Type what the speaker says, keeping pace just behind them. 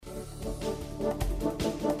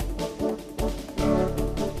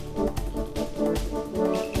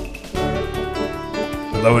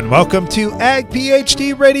Hello and welcome to Ag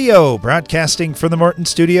PhD Radio, broadcasting from the Morton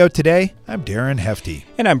Studio. Today, I'm Darren Hefty.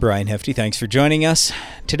 And I'm Brian Hefty. Thanks for joining us.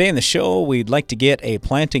 Today in the show, we'd like to get a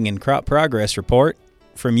planting and crop progress report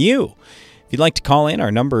from you. If you'd like to call in,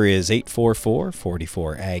 our number is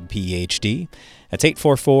 844-44-AG-PHD. That's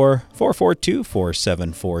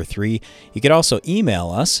 844-442-4743. You could also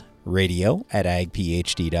email us,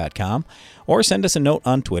 radio@agphd.com, or send us a note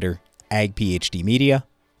on Twitter, AgPhDmedia,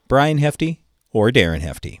 Brian Hefty, or Darren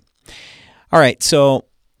Hefty. All right, so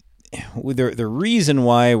the reason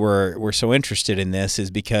why we're so interested in this is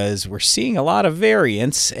because we're seeing a lot of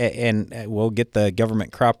variance, and we'll get the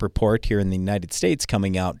government crop report here in the United States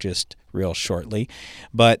coming out just real shortly.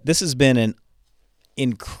 But this has been an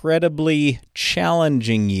incredibly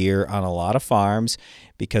challenging year on a lot of farms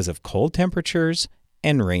because of cold temperatures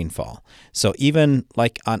and rainfall. So even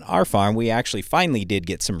like on our farm, we actually finally did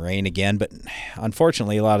get some rain again, but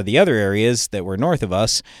unfortunately a lot of the other areas that were north of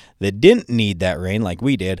us that didn't need that rain like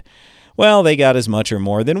we did, well, they got as much or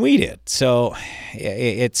more than we did. So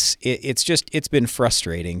it's been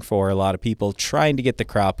frustrating for a lot of people trying to get the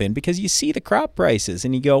crop in because you see the crop prices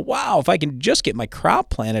and you go, wow, if I can just get my crop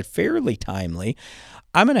planted fairly timely,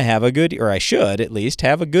 I'm going to have a good, or I should at least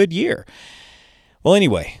have a good year. Well,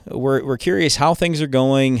 anyway, we're curious how things are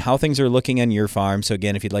going, how things are looking on your farm. So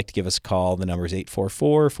again, if you'd like to give us a call, the number is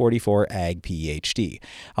 844-44-AG-PHD.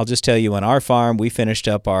 I'll just tell you, on our farm, we finished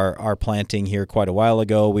up our planting here quite a while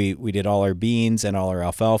ago. We did all our beans and all our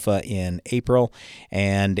alfalfa in April.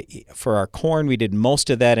 And for our corn, we did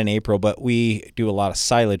most of that in April, but we do a lot of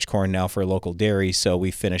silage corn now for local dairy. So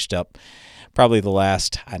we finished up probably the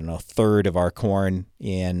last, third of our corn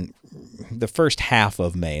in the first half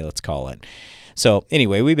of May, let's call it. So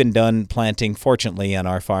anyway, we've been done planting, fortunately, on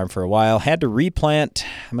our farm for a while. Had to replant,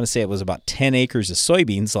 I'm going to say it was about 10 acres of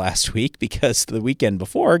soybeans last week because the weekend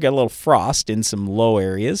before got a little frost in some low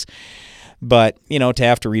areas. But, to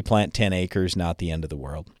have to replant 10 acres, not the end of the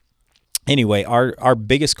world. Anyway, our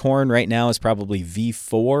biggest corn right now is probably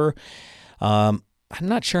V4. I'm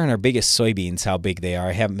not sure on our biggest soybeans how big they are.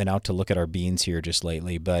 I haven't been out to look at our beans here just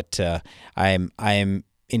lately, but I'm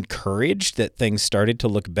encouraged that things started to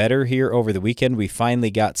look better here over the weekend. We finally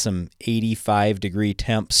got some 85-degree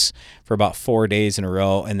temps for about 4 days in a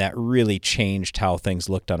row, and that really changed how things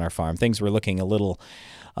looked on our farm. Things were looking a little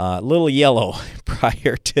yellow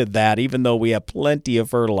prior to that, even though we have plenty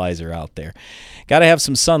of fertilizer out there. Got to have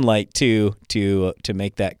some sunlight too to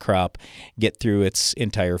make that crop get through its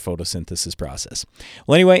entire photosynthesis process.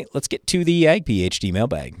 Well, anyway, let's get to the Ag PhD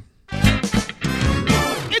mailbag.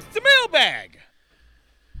 It's the mailbag.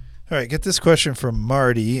 All right, get this question from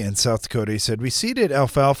Marty in South Dakota. He said, we seeded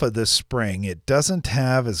alfalfa this spring. It doesn't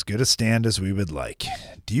have as good a stand as we would like.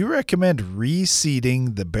 Do you recommend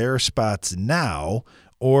reseeding the bare spots now,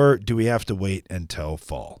 or do we have to wait until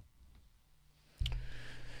fall?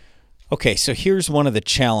 Okay, so here's one of the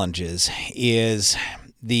challenges is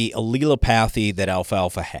the allelopathy that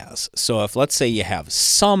alfalfa has. So if, let's say, you have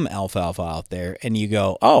some alfalfa out there and you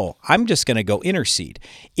go, oh, I'm just going to go interseed.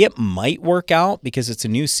 It might work out because it's a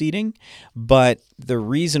new seeding, but the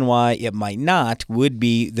reason why it might not would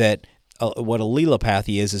be that what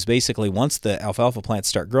allelopathy is basically once the alfalfa plants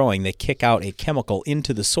start growing, they kick out a chemical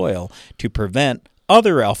into the soil to prevent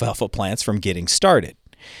other alfalfa plants from getting started.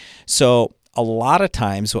 So a lot of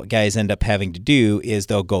times what guys end up having to do is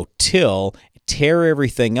they'll go tear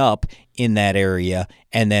everything up in that area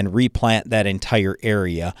and then replant that entire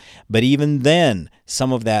area. But even then,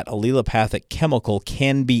 some of that allelopathic chemical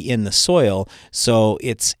can be in the soil, so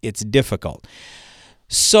it's difficult.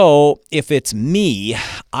 So if it's me,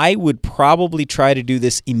 I would probably try to do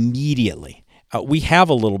this immediately. We have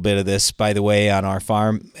a little bit of this, by the way, on our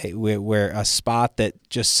farm, where a spot that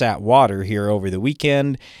just sat water here over the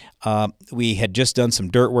weekend. We had just done some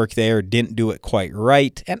dirt work there, didn't do it quite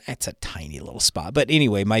right, and it's a tiny little spot. But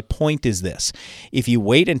anyway, my point is this. If you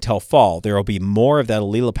wait until fall, there will be more of that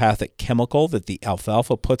allelopathic chemical that the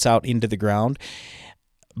alfalfa puts out into the ground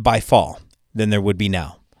by fall than there would be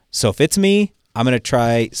now. So if it's me, I'm going to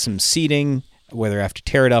try some seeding, whether I have to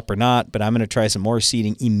tear it up or not, but I'm going to try some more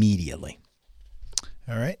seeding immediately.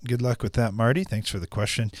 All right. Good luck with that, Marty. Thanks for the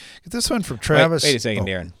question. Get this one from Travis. Wait a second,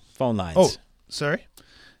 Darren. Phone lines. Oh, sorry.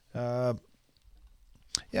 Yeah,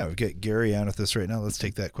 we've got Gary on with us right now. Let's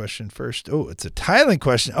take that question first. Oh, it's a tiling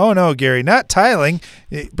question. Oh, no, Gary, not tiling.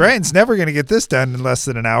 Brian's never going to get this done in less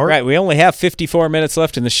than an hour. Right. We only have 54 minutes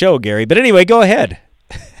left in the show, Gary. But anyway, go ahead.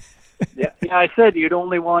 Yeah, I said you'd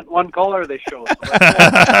only want one caller this show.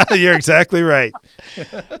 So You're exactly right.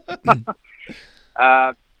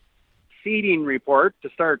 Seeding report to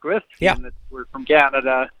start with. Yeah. That we're from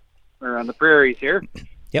Canada. We're on the prairies here.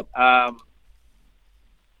 Yep.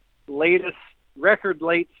 record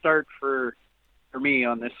late start for me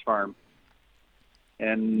on this farm.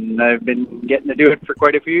 And I've been getting to do it for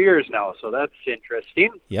quite a few years now, so that's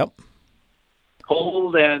interesting. Yep.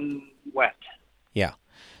 Cold and wet. Yeah.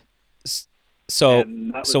 So,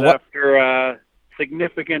 and that was what? After a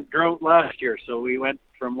significant drought last year, so we went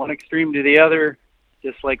from one extreme to the other,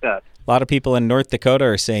 just like that. A lot of people in North Dakota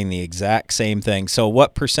are saying the exact same thing. So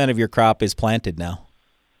what % of your crop is planted now?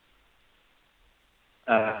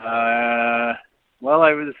 Well,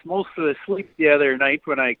 I was mostly asleep the other night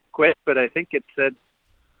when I quit, but I think it said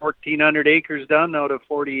 1,400 acres done out of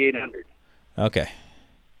 4,800. Okay.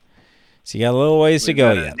 So you got a little ways to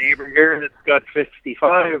go yet. A neighbor here that's got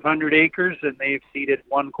 5,500 acres, and they've seeded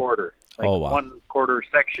 1/4. Oh, wow. 1/4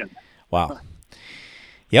 section. Wow.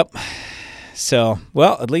 Yep. So,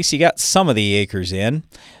 well, at least you got some of the acres in.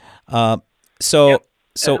 Yep. So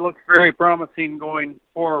it looks very promising going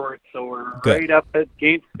forward. So we're good. right up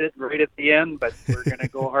against it right at the end, but we're going to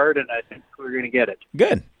go hard, and I think we're going to get it.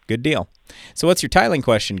 Good deal. So what's your tiling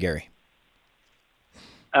question, Gary?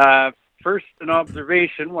 First, an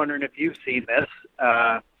observation, wondering if you've seen this,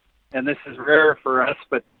 and this is rare for us,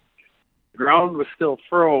 but the ground was still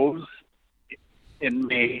froze in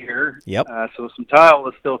May here. Yep. So some tile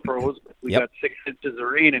was still froze, but we Yep. got 6 inches of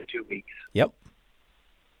rain in 2 weeks. Yep.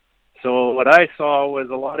 So what I saw was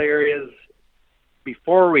a lot of areas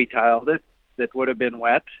before we tiled it that would have been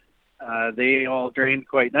wet. They all drained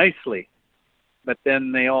quite nicely, but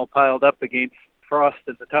then they all piled up against frost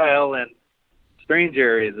in the tile, and strange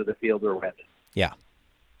areas of the field were wet. Yeah.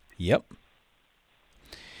 Yep.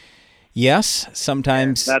 Yes,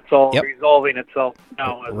 sometimes. And that's all Yep. resolving itself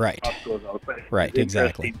now as Right. the frost goes out. But Right, it's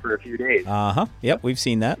exactly. interesting for a few days. Yep, we've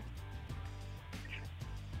seen that.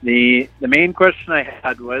 The main question I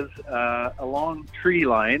had was along tree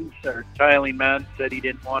lines. Our tiling man said he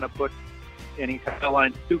didn't want to put any tile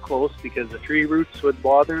lines too close because the tree roots would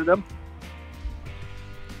bother them.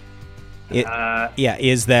 Yeah,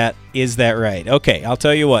 is that right? Okay, I'll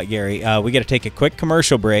tell you what, Gary. We got to take a quick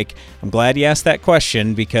commercial break. I'm glad you asked that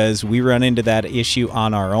question because we run into that issue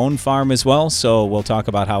on our own farm as well. So we'll talk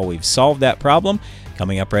about how we've solved that problem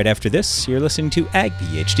coming up right after this. You're listening to Ag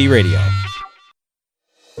PhD Radio.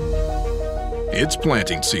 It's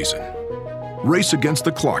planting season. Race against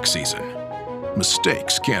the clock season.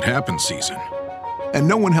 Mistakes can't happen season. And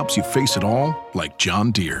no one helps you face it all like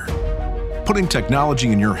John Deere. Putting technology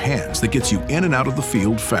in your hands that gets you in and out of the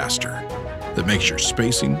field faster, that makes your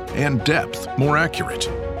spacing and depth more accurate,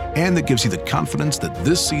 and that gives you the confidence that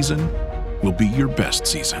this season will be your best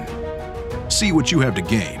season. See what you have to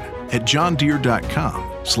gain at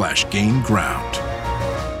johndeere.com/gain ground.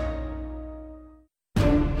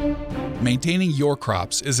 Maintaining your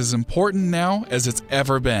crops is as important now as it's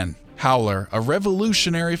ever been. Howler, a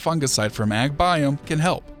revolutionary fungicide from AgBiome, can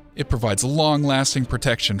help. It provides long-lasting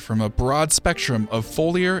protection from a broad spectrum of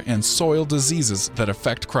foliar and soil diseases that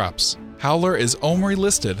affect crops. Howler is OMRI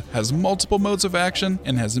listed, has multiple modes of action,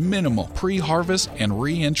 and has minimal pre-harvest and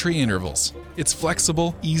re-entry intervals. It's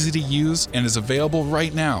flexible, easy to use, and is available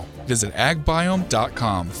right now. Visit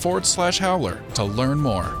agbiome.com/howler to learn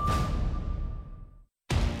more.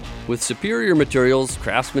 With superior materials,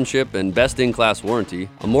 craftsmanship, and best-in-class warranty,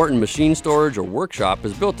 a Morton machine storage or workshop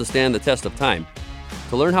is built to stand the test of time.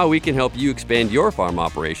 To learn how we can help you expand your farm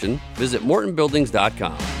operation, visit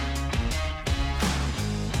mortonbuildings.com.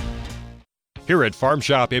 Here at Farm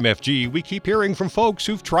Shop MFG, we keep hearing from folks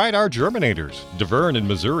who've tried our germinators. DeVern in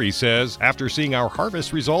Missouri says, after seeing our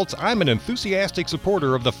harvest results, I'm an enthusiastic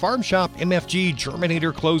supporter of the Farm Shop MFG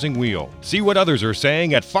Germinator Closing Wheel. See what others are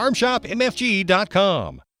saying at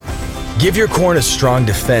farmshopmfg.com. Give your corn a strong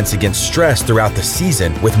defense against stress throughout the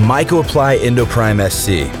season with MycoApply Endoprime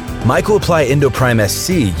SC. MycoApply Endoprime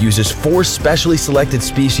SC uses 4 specially selected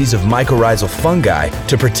species of mycorrhizal fungi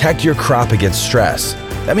to protect your crop against stress.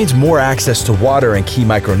 That means more access to water and key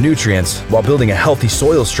micronutrients while building a healthy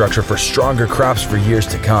soil structure for stronger crops for years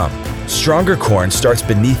to come. Stronger corn starts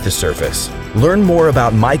beneath the surface. Learn more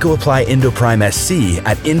about MycoApply Endoprime SC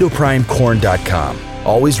at endoprimecorn.com.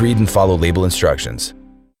 Always read and follow label instructions.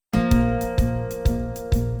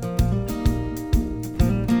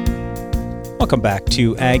 Welcome back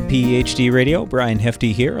to Ag PhD Radio. Brian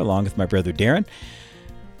Hefty here, along with my brother Darren.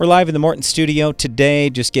 We're live in the Morton studio today,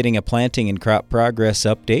 just getting a planting and crop progress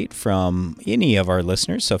update from any of our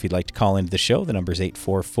listeners. So if you'd like to call into the show, the number is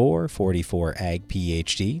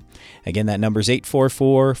 844-44-AG-PHD. Again, that number is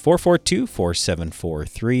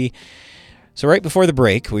 844-442-4743. So right before the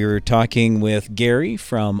break, we were talking with Gary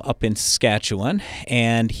from up in Saskatchewan,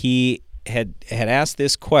 and he had asked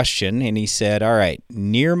this question, and he said, all right,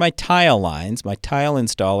 near my tile lines, my tile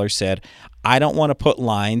installer said, I don't want to put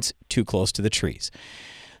lines too close to the trees.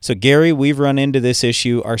 So, Gary, we've run into this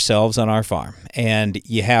issue ourselves on our farm, and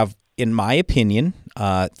you have, in my opinion,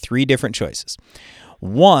 3 different choices.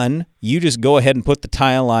 One, you just go ahead and put the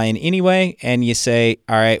tile line anyway, and you say,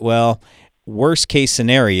 all right, well, worst case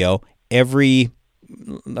scenario, every,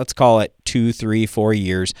 let's call it 2, 3, 4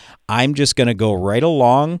 years, I'm just going to go right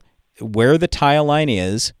along where the tile line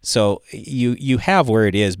is. So you have where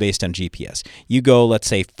it is based on GPS. You go, let's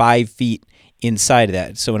say, 5 feet inside of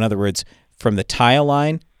that. So in other words, from the tile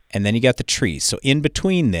line, and then you got the trees. So in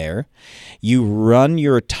between there, you run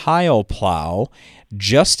your tile plow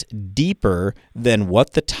just deeper than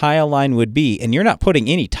what the tile line would be, and you're not putting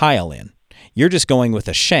any tile in. You're just going with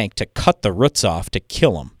a shank to cut the roots off to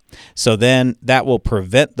kill them. So then that will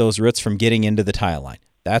prevent those roots from getting into the tile line.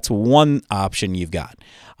 That's one option you've got.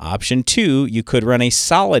 Option 2, you could run a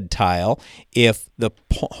solid tile if the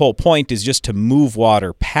whole point is just to move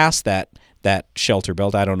water past that shelter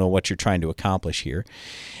belt. I don't know what you're trying to accomplish here.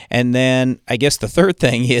 And then I guess the third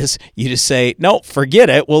thing is you just say, no, forget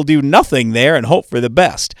it. We'll do nothing there and hope for the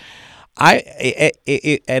best.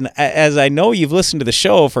 And as I know you've listened to the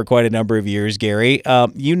show for quite a number of years, Gary,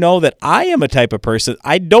 you know that I am a type of person,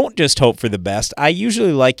 I don't just hope for the best. I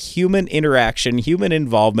usually like human interaction, human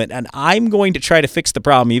involvement, and I'm going to try to fix the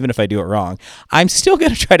problem even if I do it wrong. I'm still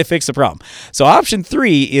going to try to fix the problem. So option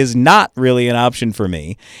 3 is not really an option for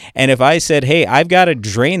me. And if I said, hey, I've got to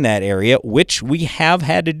drain that area, which we have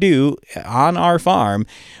had to do on our farm,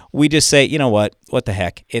 we just say, you know what the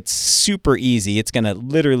heck? It's super easy. It's going to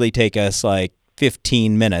literally take us like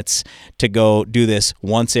 15 minutes to go do this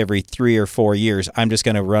once every 3 or 4 years. I'm just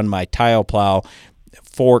going to run my tile plow,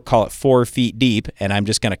 call it 4 feet deep, and I'm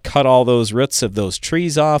just going to cut all those roots of those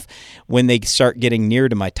trees off when they start getting near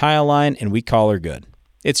to my tile line, and we call her good.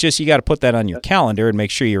 It's just you got to put that on your calendar and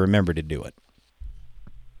make sure you remember to do it.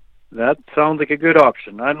 That sounds like a good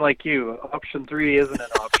option. I'm like you. Option 3 isn't an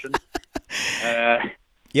option.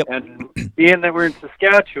 Yep. And being that we're in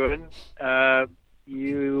Saskatchewan,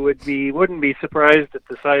 you wouldn't be surprised at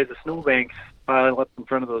the size of snowbanks piling up in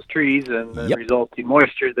front of those trees and the resulting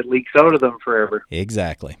moisture that leaks out of them forever.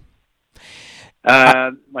 Exactly.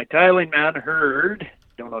 My tiling man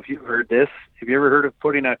don't know if you've heard this. Have you ever heard of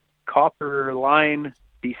putting a copper line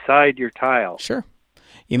beside your tile? Sure.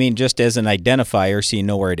 You mean just as an identifier so you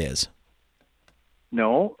know where it is?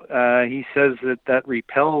 No, he says that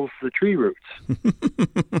repels the tree roots.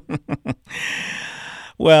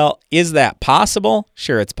 Well, is that possible?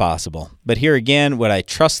 Sure, it's possible. But here again, would I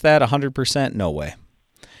trust that 100%? No way.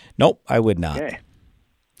 Nope, I would not. Okay.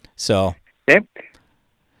 So. Okay.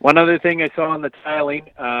 One other thing I saw in the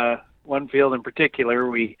tiling, one field in particular,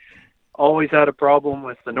 we always had a problem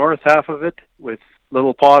with the north half of it with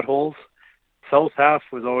little potholes. South half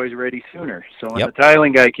was always ready sooner. So when the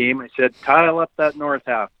tiling guy came, I said, tile up that north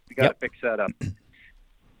half. You got to fix that up.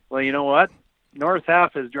 Well, you know what? North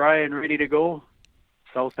half is dry and ready to go.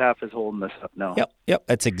 South half is holding this up now. Yep.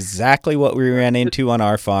 That's exactly what we ran into on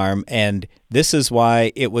our farm. And this is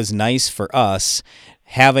why it was nice for us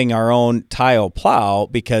having our own tile plow,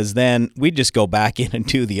 because then we just go back in and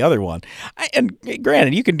do the other one. And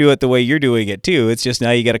granted, you can do it the way you're doing it too. It's just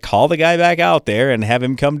now you got to call the guy back out there and have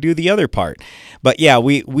him come do the other part. But yeah,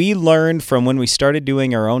 we learned from when we started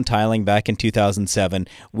doing our own tiling back in 2007,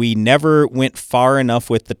 we never went far enough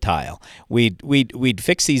with the tile. We'd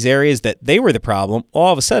fix these areas that they were the problem.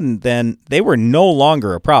 All of a sudden, then they were no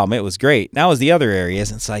longer a problem. It was great. Now it was the other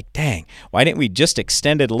areas. And it's like, dang, why didn't we just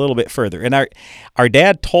extend it a little bit further? And our dad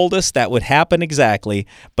told us that would happen exactly,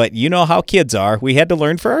 but you know how kids are. We had to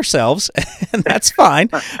learn for ourselves, and that's fine.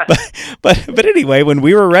 But anyway, when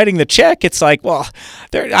we were writing the check, it's like, well,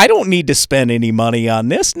 I don't need to spend any money on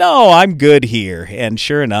this. No, I'm good here. And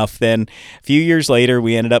sure enough, then a few years later,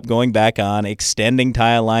 we ended up going back on, extending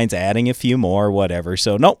tile lines, adding a few more, whatever.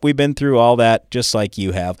 So nope, we've been through all that just like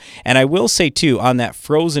you have. And I will say too, on that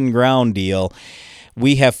frozen ground deal,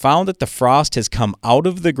 we have found that the frost has come out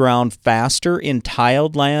of the ground faster in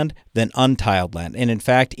tiled land than untiled land. And in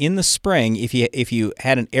fact, in the spring, if you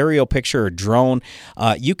had an aerial picture or drone,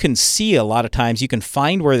 you can see a lot of times, you can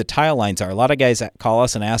find where the tile lines are. A lot of guys call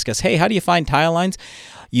us and ask us, hey, how do you find tile lines?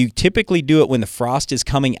 You typically do it when the frost is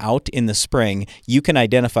coming out in the spring. You can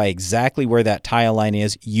identify exactly where that tile line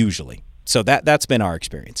is usually. So that's been our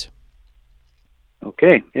experience.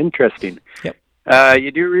 Okay, interesting. Yep.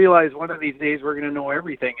 You do realize one of these days we're going to know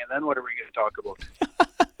everything, and then what are we going to talk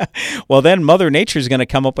about? Well, then Mother Nature's going to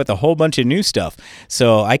come up with a whole bunch of new stuff.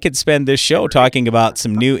 So I could spend this show talking about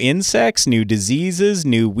some new insects, new diseases,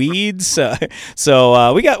 new weeds.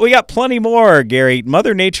 So we got plenty more, Gary.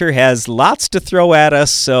 Mother Nature has lots to throw at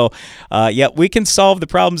us. So, yeah, we can solve the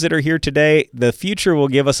problems that are here today. The future will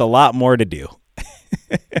give us a lot more to do.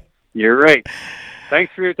 You're right.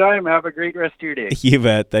 Thanks for your time. Have a great rest of your day. You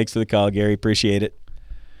bet. Thanks for the call, Gary. Appreciate it.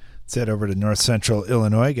 Let's head over to North Central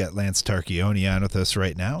Illinois. Got Lance Tarchioni on with us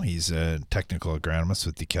right now. He's a technical agronomist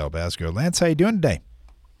with DeKalb Asgrow. Lance, how you doing today?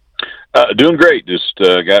 Doing great. Just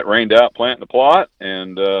got rained out planting the plot,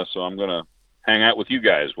 and so I'm going to hang out with you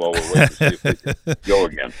guys while we're waiting to see if we can go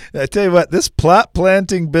again. I tell you what, this plot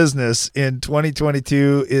planting business in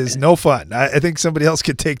 2022 is no fun. I think somebody else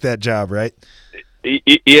could take that job, right?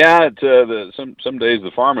 Yeah, some days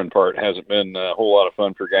the farming part hasn't been a whole lot of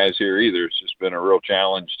fun for guys here either. It's just been a real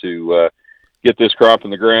challenge to get this crop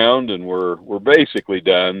in the ground, and we're basically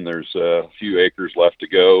done. There's a few acres left to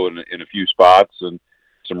go in a few spots, and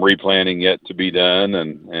some replanting yet to be done.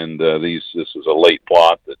 And this is a late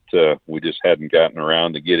plot that we just hadn't gotten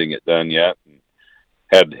around to getting it done yet. And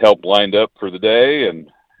had help lined up for the day,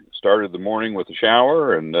 and started the morning with a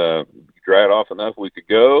shower, and dried off enough we could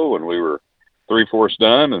go, and we were 3/4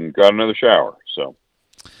 done and got another shower. So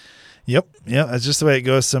Yep. Yeah, that's just the way it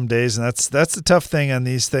goes some days, and that's the tough thing on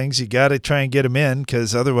these things. You got to try and get them in,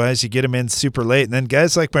 because otherwise you get them in super late, and then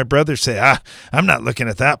guys like my brother say, I'm not looking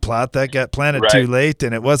at that plot. That got planted too late,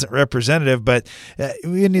 and it wasn't representative. But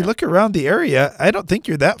when you look around the area, I don't think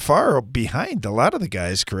you're that far behind a lot of the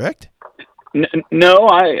guys, correct? No,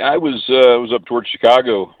 I was up towards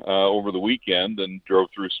Chicago over the weekend and drove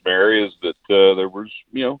through some areas that there was,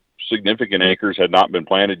 significant acres had not been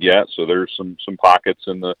planted yet. So there's some pockets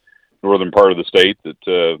in the northern part of the state that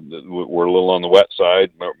were a little on the wet side,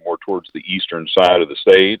 more towards the eastern side of the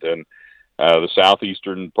state, and the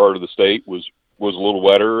southeastern part of the state was a little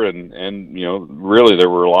wetter, and really there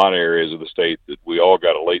were a lot of areas of the state that we all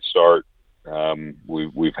got a late start.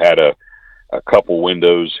 We've had a couple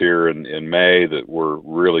windows here in May that were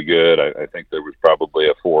really good. I think there was probably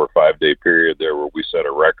a 4 or 5 day period there where we set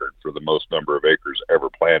a record for the most number of acres ever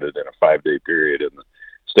planted in a 5-day period in the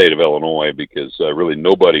state of Illinois, because really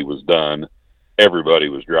nobody was done. Everybody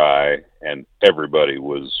was dry, and everybody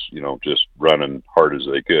was, just running hard as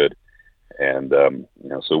they could. And,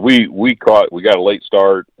 so we got a late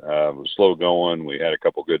start. It was slow going. We had a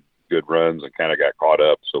couple good runs and kind of got caught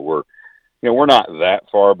up. So we're not that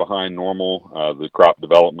far behind normal. The crop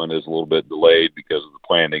development is a little bit delayed because of the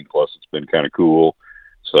planting. Plus it's been kind of cool.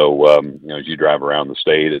 So, as you drive around the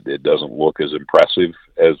state, it doesn't look as impressive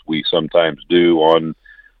as we sometimes do on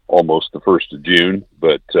almost the 1st of June,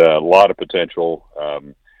 but a lot of potential.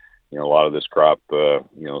 A lot of this crop,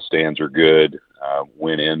 stands are good,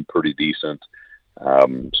 went in pretty decent.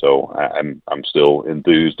 So I'm still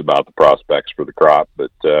enthused about the prospects for the crop,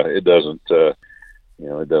 but it doesn't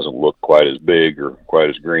look quite as big or quite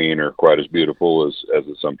as green or quite as beautiful as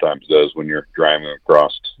it sometimes does when you're driving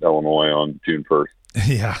across Illinois on June 1st.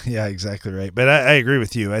 Yeah, exactly right. But I agree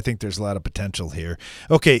with you. I think there's a lot of potential here.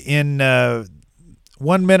 Okay, in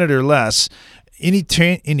 1 minute or less, any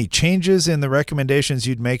changes in the recommendations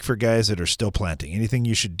you'd make for guys that are still planting? Anything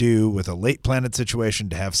you should do with a late planted situation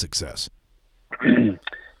to have success?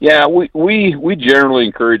 Yeah, we generally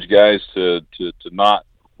encourage guys to not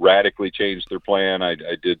radically change their plan. I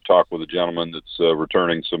did talk with a gentleman that's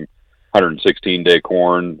returning some 116-day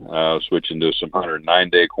corn, switching to some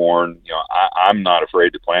 109-day corn. I'm not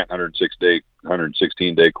afraid to plant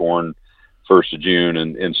 116-day corn 1st of June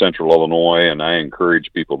in central Illinois, and I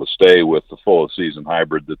encourage people to stay with the full season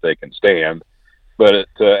hybrid that they can stand. But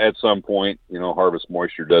at some point, harvest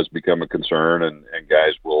moisture does become a concern, and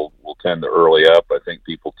guys will tend to early up. I think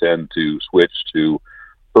people tend to switch to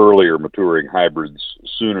earlier maturing hybrids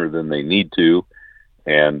sooner than they need to.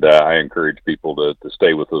 And I encourage people to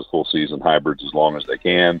stay with those full season hybrids as long as they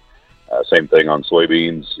can. Same thing on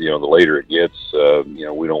soybeans. The later it gets,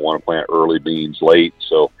 we don't want to plant early beans late.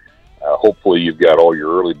 So hopefully you've got all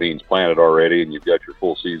your early beans planted already, and you've got your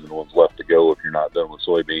full season ones left to go if you're not done with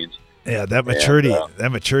soybeans. Yeah, that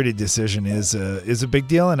maturity decision is a big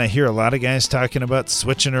deal, and I hear a lot of guys talking about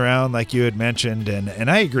switching around like you had mentioned, and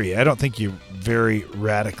I agree. I don't think you vary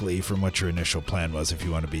radically from what your initial plan was if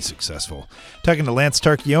you want to be successful. Talking to Lance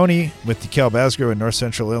Tarchioni with DeKalb Asgrow in North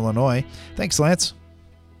Central Illinois. Thanks, Lance.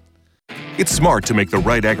 It's smart to make the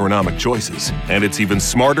right agronomic choices, and it's even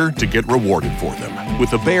smarter to get rewarded for them.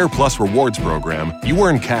 With the Bayer Plus Rewards program, you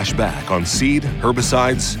earn cash back on seed,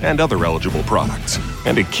 herbicides, and other eligible products.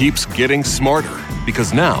 And it keeps getting smarter,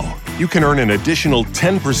 because now you can earn an additional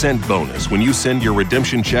 10% bonus when you send your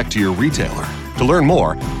redemption check to your retailer. To learn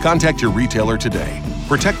more, contact your retailer today.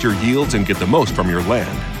 Protect your yields and get the most from your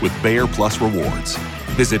land with Bayer Plus Rewards.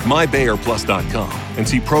 Visit mybayerplus.com and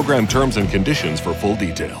see program terms and conditions for full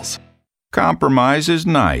details. Compromise is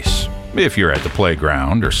nice if you're at the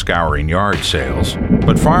playground or scouring yard sales.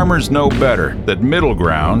 But farmers know better that middle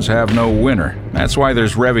grounds have no winner. That's why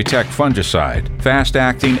there's Revitec fungicide,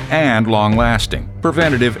 fast-acting and long-lasting,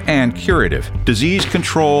 preventative and curative, disease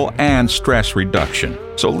control and stress reduction.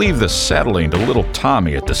 So leave the settling to little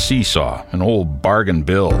Tommy at the seesaw, an old bargain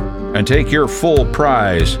bill, and take your full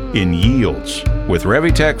prize in yields with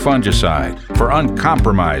Revitec fungicide for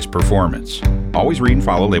uncompromised performance. Always read and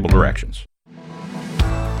follow label directions.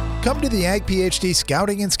 Come to the Ag PhD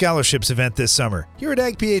Scouting and Scholarships event this summer. Here at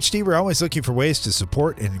Ag PhD, we're always looking for ways to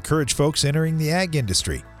support and encourage folks entering the ag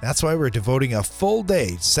industry. That's why we're devoting a full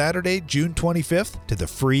day, Saturday, June 25th, to the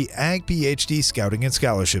free Ag PhD Scouting and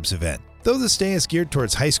Scholarships event. Though this day is geared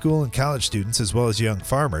towards high school and college students as well as young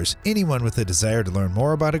farmers, anyone with a desire to learn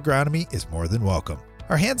more about agronomy is more than welcome.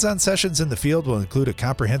 Our hands-on sessions in the field will include a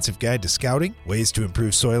comprehensive guide to scouting, ways to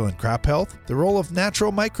improve soil and crop health, the role of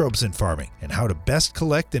natural microbes in farming, and how to best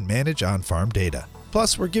collect and manage on-farm data.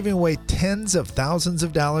 Plus, we're giving away tens of thousands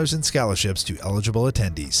of dollars in scholarships to eligible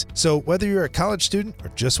attendees. So whether you're a college student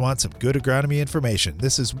or just want some good agronomy information,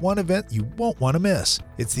 this is one event you won't want to miss.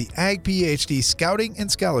 It's the Ag PhD Scouting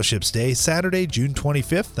and Scholarships Day, Saturday, June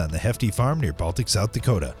 25th on the Hefty Farm near Baltic, South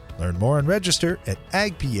Dakota. Learn more and register at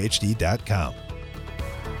agphd.com.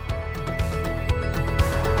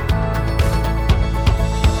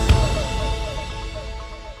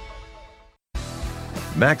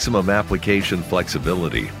 Maximum application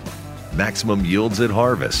flexibility. Maximum yields at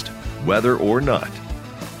harvest, weather or not.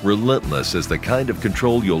 Relentless is the kind of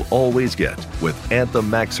control you'll always get with Anthem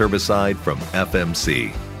Max herbicide from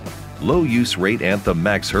FMC. Low-use rate Anthem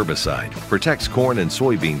Max herbicide protects corn and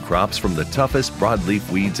soybean crops from the toughest broadleaf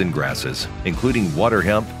weeds and grasses, including water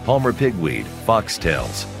hemp, palmer pigweed,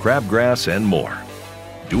 foxtails, crabgrass, and more.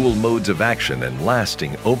 Dual modes of action and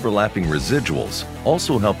lasting overlapping residuals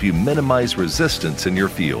also help you minimize resistance in your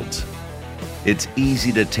fields. Its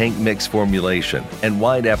easy to tank mix formulation and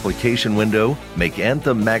wide application window make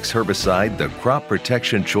Anthem Max herbicide the crop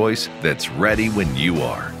protection choice that's ready when you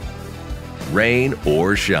are. Rain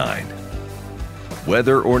or shine.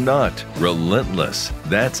 Weather or not, relentless.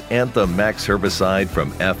 That's Anthem Max herbicide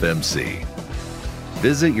from FMC.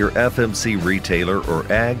 Visit your FMC retailer or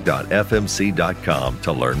ag.fmc.com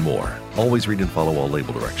to learn more. Always read and follow all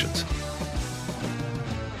label directions.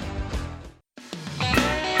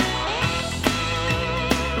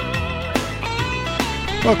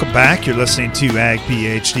 Welcome back. You're listening to Ag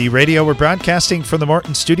PhD Radio. We're broadcasting from the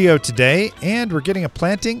Morton studio today, and we're getting a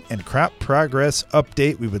planting and crop progress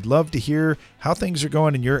update. We would love to hear how things are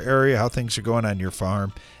going in your area, how things are going on your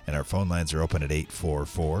farm, and our phone lines are open at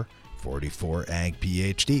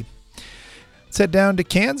 844-44-AG-PhD. Let's head down to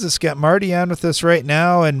Kansas. Got Marty on with us right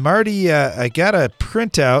now. And Marty, I got a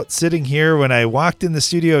printout sitting here when I walked in the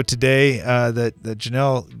studio today that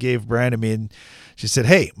Janelle gave Brian and me. And she said,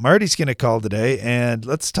 hey, Marty's going to call today, and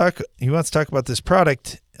let's talk. He wants to talk about this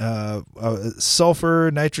product,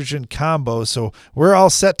 sulfur nitrogen combo. So we're all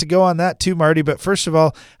set to go on that too, Marty. But first of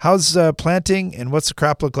all, how's planting and what's the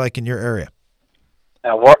crop look like in your area?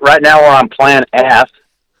 Right now we're on Plan F.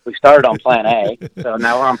 We started on Plan A, so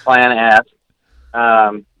now we're on Plan F.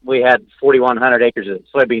 We had 4,100 acres of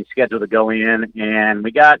soybeans scheduled to go in, and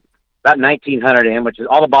we got about 1,900 in, which is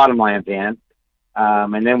all the bottom lands in.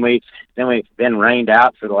 And then we've been rained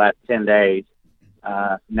out for the last 10 days.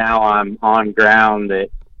 Now I'm on ground that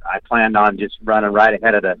I planned on just running right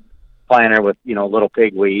ahead of the planter with, little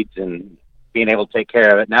pig weeds and being able to take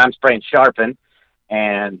care of it. Now I'm spraying Sharpen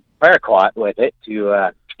and Paraquat with it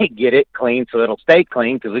to get it clean so it'll stay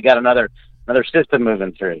clean because we got another system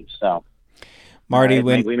moving through. So, Marty,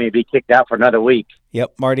 we may be kicked out for another week.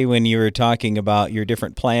 Yep, Marty, when you were talking about your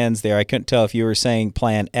different plans there, I couldn't tell if you were saying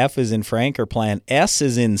Plan F is in Frank or Plan S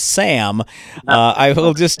is in Sam. I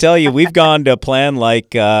will just tell you, we've gone to plan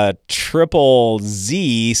like Triple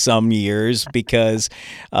Z some years because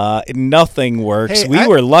nothing works. Hey, we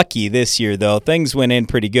were lucky this year, though. Things went in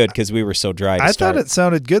pretty good because we were so dry to start. I thought it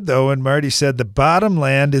sounded good, though, when Marty said the bottom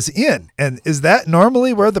land is in. And is that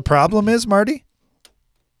normally where the problem is, Marty?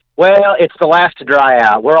 Well, it's the last to dry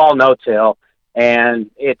out. We're all no-till. And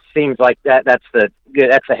it seems like that's the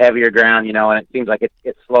heavier ground, and it seems like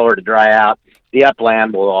it's slower to dry out. The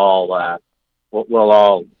upland will all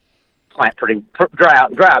plant dry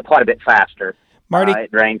out quite a bit faster. Marty,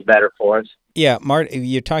 it drains better for us. Yeah, Marty,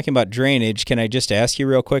 you're talking about drainage. Can I just ask you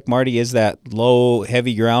real quick, Marty? Is that low,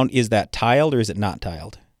 heavy ground? Is that tiled or is it not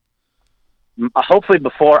tiled? hopefully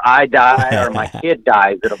before I die or my kid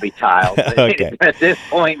dies, it'll be tiled. Okay. At this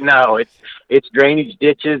point, no, it's drainage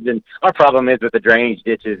ditches, and our problem is with the drainage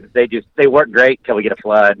ditches, they work great till we get a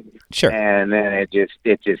flood. Sure. And then it just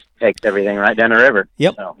takes everything right down the river.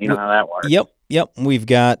 Yep. So you know how that works. Yep. We've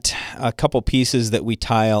got a couple pieces that we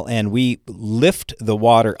tile, and we lift the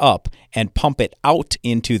water up and pump it out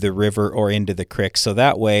into the river or into the creek. So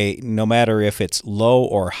that way, no matter if it's low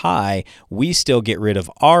or high, we still get rid of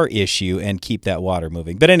our issue and keep that water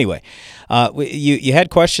moving. But anyway, you had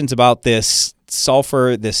questions about this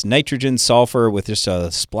sulfur, this nitrogen sulfur with just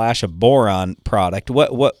a splash of boron product.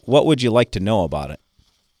 What would you like to know about it?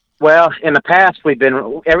 Well, in the past,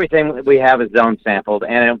 everything we have is zone sampled,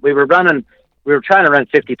 and we were trying to run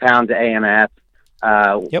 50 pounds of AMS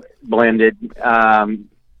blended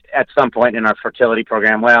at some point in our fertility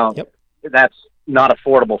program. Well, that's not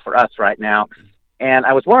affordable for us right now. And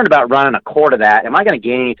I was worried about running a quart of that. Am I going to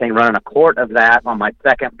gain anything running a quart of that on my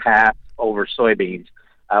second pass over soybeans?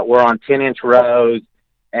 We're on 10-inch rows,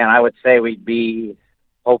 and I would say we'd be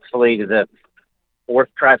hopefully to the fourth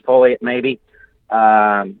trifoliate maybe.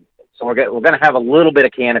 So we're going to have a little bit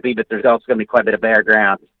of canopy, but there's also going to be quite a bit of bare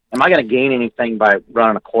ground. Am I going to gain anything by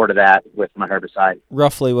running a quart of that with my herbicide?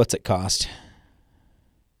 Roughly, what's it cost?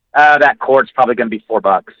 That quart's probably going to be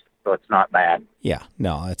 $4, so it's not bad. Yeah,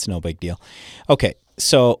 no, it's no big deal. Okay,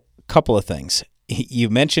 so a couple of things. You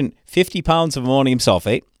mentioned 50 pounds of ammonium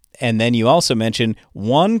sulfate, and then you also mentioned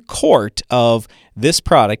 1 quart of this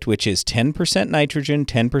product, which is 10% nitrogen,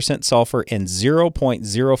 10% sulfur, and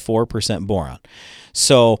 0.04% boron.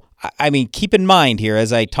 So, I mean, keep in mind here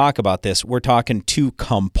as I talk about this, we're talking 2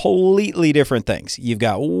 completely different things. You've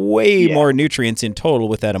got way more nutrients in total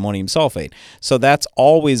with that ammonium sulfate. So that's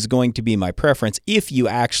always going to be my preference if you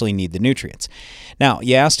actually need the nutrients. Now,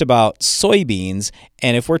 you asked about soybeans,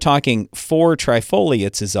 and if we're talking 4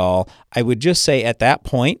 trifoliates is all, I would just say at that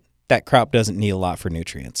point, that crop doesn't need a lot for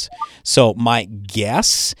nutrients. So my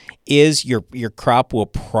guess is your crop will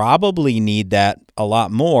probably need that a lot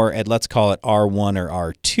more at, let's call it R1 or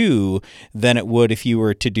R2, than it would if you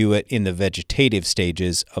were to do it in the vegetative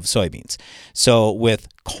stages of soybeans. So with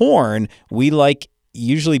corn, we like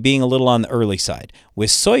usually being a little on the early side. With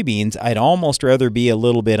soybeans, I'd almost rather be a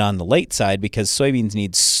little bit on the late side because soybeans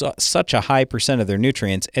need such a high % of their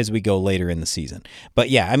nutrients as we go later in the season. But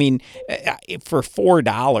yeah, I mean, for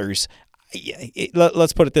 $4,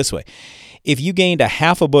 let's put it this way. If you gained a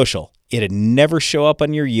half a bushel, it'd never show up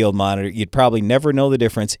on your yield monitor. You'd probably never know the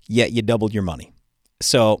difference, yet you doubled your money.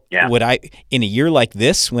 So would I, in a year like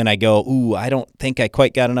this, when I go, ooh, I don't think I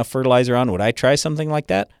quite got enough fertilizer on, would I try something like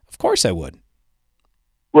that? Of course I would.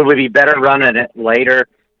 Would we be better running it later?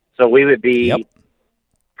 So we would be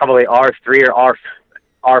probably R3 or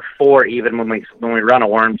R4 even when we run a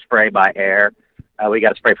worm spray by air. We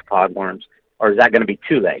got to spray for podworms. Or is that going to be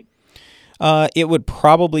too late? It would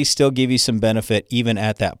probably still give you some benefit even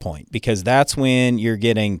at that point, because that's when you're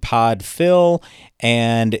getting pod fill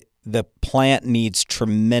and the plant needs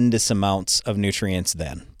tremendous amounts of nutrients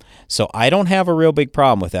then. So I don't have a real big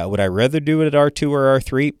problem with that. Would I rather do it at R2 or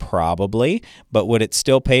R3? Probably. But would it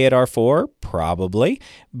still pay at R4? Probably.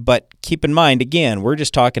 But keep in mind, again, we're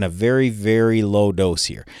just talking a very, very low dose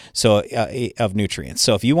here of nutrients.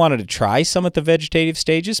 So if you wanted to try some at the vegetative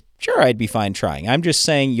stages, sure, I'd be fine trying. I'm just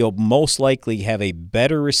saying you'll most likely have a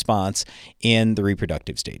better response in the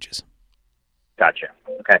reproductive stages. Gotcha.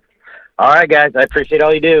 Okay. All right, guys. I appreciate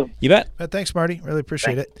all you do. You bet. Thanks, Marty. Really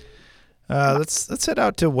appreciate it. Let's head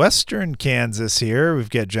out to western Kansas here. We've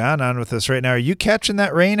got John on with us right now. Are you catching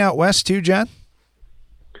that rain out west too, John?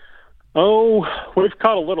 Oh, we've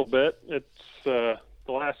caught a little bit. It's the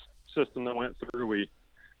last system that went through. We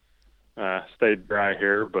stayed dry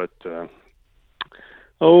here, but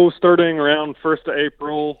starting around 1st of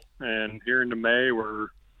April and here into May, we're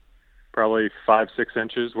probably 5-6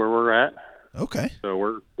 inches where we're at. Okay. So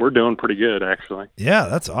we're doing pretty good, actually. Yeah,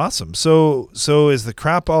 that's awesome. So is the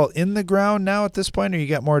crop all in the ground now at this point, or you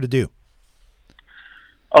got more to do?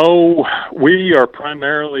 Oh, we are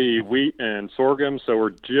primarily wheat and sorghum, so we're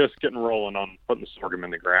just getting rolling on putting the sorghum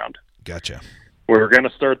in the ground. Gotcha. We were going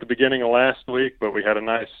to start the beginning of last week, but we had a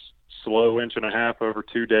nice slow 1.5 inches over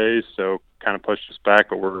 2 days, so kind of pushed us back,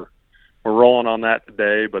 but we're rolling on that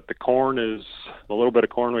today. But the corn is, a little bit of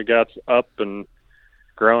corn we got's up and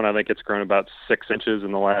grown. I think it's grown about 6 inches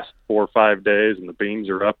in the last 4 or 5 days, and the beans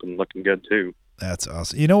are up and looking good too. That's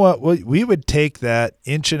awesome. You know what? We would take that 1.5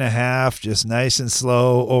 inches, just nice and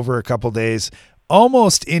slow over a couple days,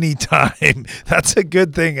 almost any time. That's a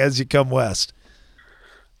good thing as you come west.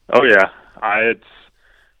 Oh yeah,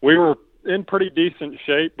 we were in pretty decent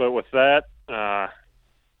shape, but with that,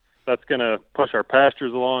 that's going to push our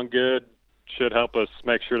pastures along good. should help us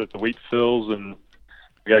make sure that the wheat fills, and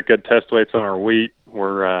we got good test weights on our wheat.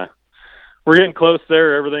 We're getting close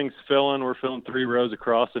there. Everything's filling. We're filling 3 rows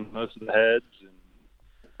across in most of the heads,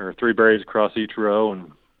 or 3 berries across each row,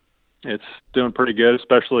 and it's doing pretty good,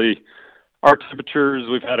 especially our temperatures.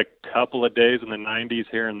 We've had a couple of days in the 90s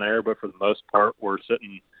here and there, but for the most part, we're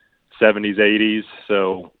sitting 70s, 80s.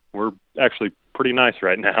 So we're actually pretty nice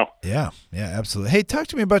right now. Yeah, absolutely. Hey, talk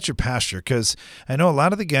to me about your pasture, because I know a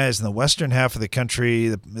lot of the guys in the western half of the country,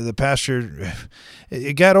 the pasture,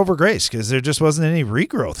 it got overgrazed because there just wasn't any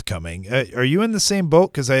regrowth coming. Are you in the same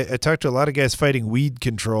boat? Because I talked to a lot of guys fighting weed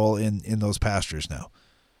control in those pastures now.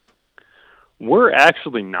 We're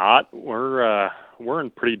actually not. We're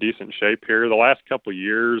in pretty decent shape here. The last couple of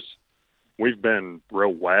years, we've been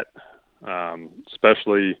real wet,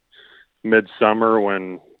 especially midsummer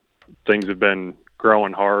when things have been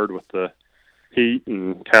growing hard with the heat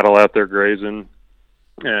and cattle out there grazing.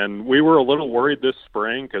 And we were a little worried this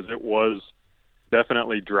spring because it was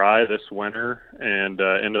definitely dry this winter and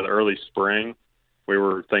into the early spring. We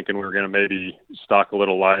were thinking we were going to maybe stock a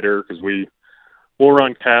little lighter because we'll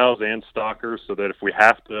run cows and stockers so that if we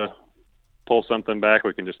have to pull something back,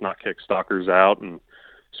 we can just not kick stockers out and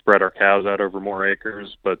spread our cows out over more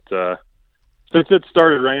acres. But since it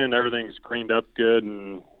started raining, everything's cleaned up good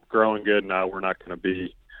and growing good. Now we're not going to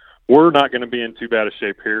be in too bad a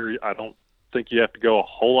shape here. I don't think you have to go a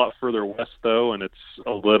whole lot further west though, and it's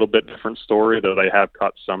a little bit different story, though they have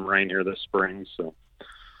caught some rain here this spring. So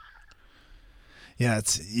yeah,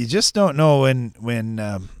 you just don't know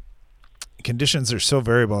when conditions are so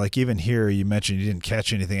variable. Like even here, you mentioned you didn't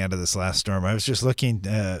catch anything out of this last storm. I was just looking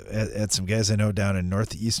at some guys I know down in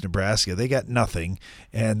northeast Nebraska. They got nothing,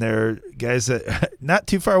 and they're guys that not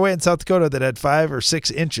too far away in South Dakota that had 5 or 6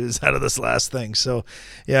 inches out of this last thing. So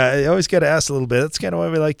yeah, I always got to ask a little bit. That's kind of why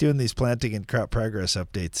we like doing these planting and crop progress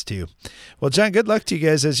updates too. Well, John, good luck to you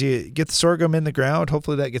guys as you get the sorghum in the ground.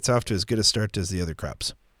 Hopefully that gets off to as good a start as the other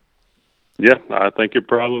crops. Yeah, I think it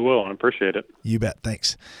probably will. I appreciate it. You bet.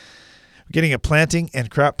 Thanks. Getting a planting and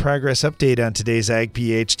crop progress update on today's Ag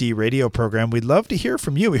PhD radio program. We'd love to hear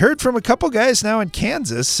from you. We heard from a couple guys now in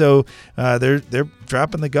Kansas, so they're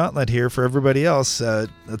dropping the gauntlet here for everybody else.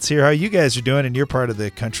 Let's hear how you guys are doing in your part of the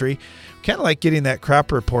country. Kind of like getting that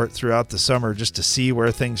crop report throughout the summer just to see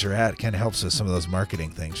where things are at. It kind of helps with some of those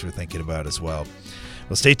marketing things we're thinking about as well.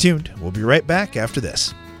 Well, stay tuned. We'll be right back after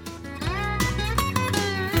this.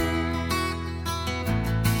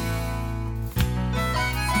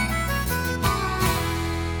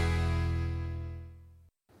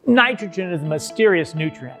 Nitrogen is a mysterious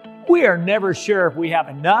nutrient. We are never sure if we have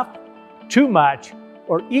enough, too much,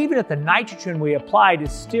 or even if the nitrogen we applied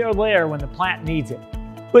is still there when the plant needs it.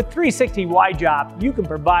 With 360 Y-Drop, you can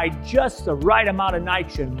provide just the right amount of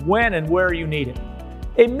nitrogen when and where you need it.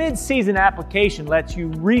 A mid-season application lets you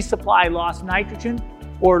resupply lost nitrogen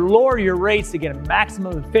or lower your rates to get a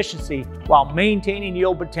maximum efficiency while maintaining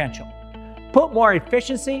yield potential. Put more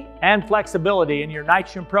efficiency and flexibility in your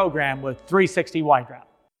nitrogen program with 360 Y-Drop.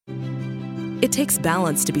 It takes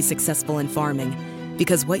balance to be successful in farming,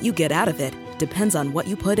 because what you get out of it depends on what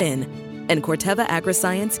you put in, and Corteva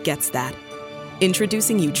Agriscience gets that.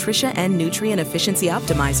 Introducing Utrisha N Nutrient Efficiency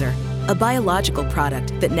Optimizer, a biological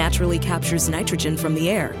product that naturally captures nitrogen from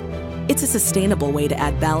the air. It's a sustainable way to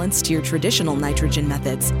add balance to your traditional nitrogen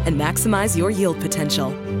methods and maximize your yield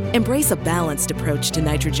potential. Embrace a balanced approach to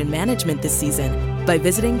nitrogen management this season by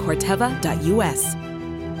visiting Corteva.us.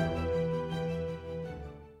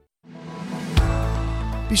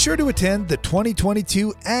 Be sure to attend the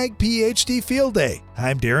 2022 Ag PhD Field Day.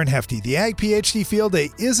 I'm Darren Hefty. The Ag PhD Field Day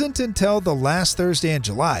isn't until the last Thursday in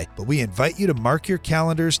July, but we invite you to mark your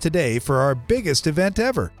calendars today for our biggest event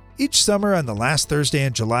ever. Each summer on the last Thursday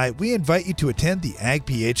in July, we invite you to attend the Ag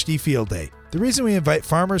PhD Field Day. The reason we invite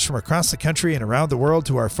farmers from across the country and around the world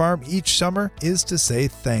to our farm each summer is to say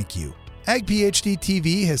thank you. Ag PhD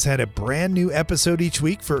TV has had a brand new episode each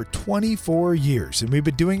week for 24 years, and we've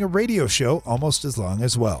been doing a radio show almost as long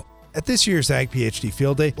as well. At this year's Ag PhD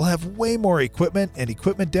Field Day, we'll have way more equipment and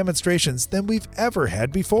equipment demonstrations than we've ever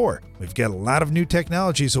had before. We've got a lot of new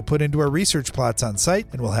technologies we'll put into our research plots on site,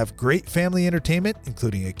 and we'll have great family entertainment,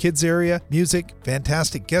 including a kids area, music,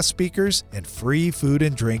 fantastic guest speakers, and free food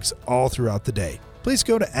and drinks all throughout the day. Please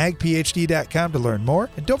go to agphd.com to learn more,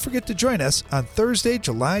 and don't forget to join us on Thursday,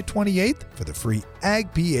 July 28th for the free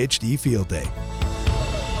Ag PhD Field Day.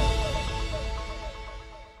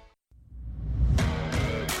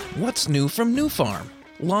 What's new from New Farm?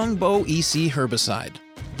 Longbow EC Herbicide,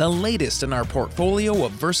 the latest in our portfolio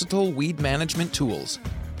of versatile weed management tools,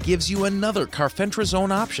 gives you another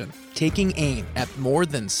carfentrazone option, taking aim at more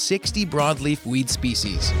than 60 broadleaf weed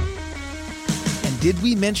species. Did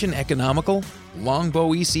we mention economical?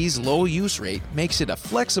 Longbow EC's low use rate makes it a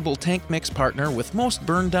flexible tank mix partner with most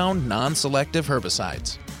burn-down non-selective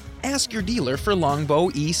herbicides. Ask your dealer for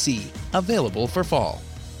Longbow EC, available for fall.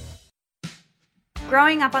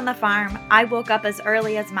 Growing up on the farm, I woke up as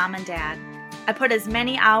early as Mom and Dad. I put as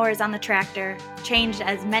many hours on the tractor, changed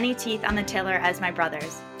as many teeth on the tiller as my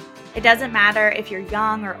brothers. It doesn't matter if you're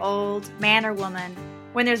young or old, man or woman.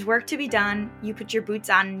 When there's work to be done, you put your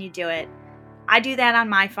boots on and you do it. I do that on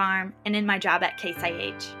my farm and in my job at Case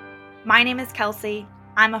IH. My name is Kelsey,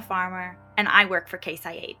 I'm a farmer, and I work for Case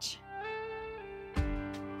IH.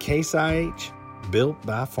 Case IH, built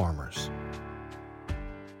by farmers.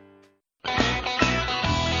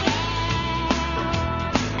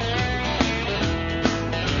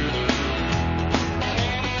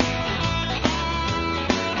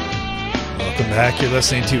 Welcome back. You're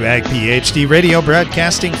listening to Ag PhD Radio,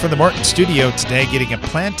 broadcasting from the Morton studio today, getting a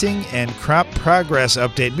planting and crop progress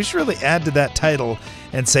update. We should really add to that title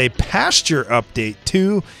and say pasture update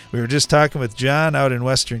too. We were just talking with John out in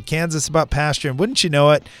western Kansas about pasture, and wouldn't you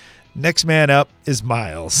know it, next man up is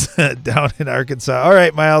Miles down in Arkansas. All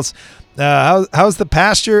right, Miles, how's the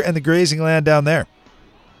pasture and the grazing land down there?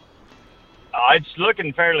 It's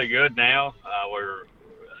looking fairly good now. We're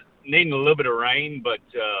needing a little bit of rain, but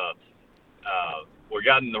we're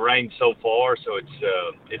gotten the rain so far, so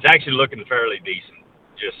it's actually looking fairly decent.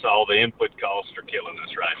 Just all the input costs are killing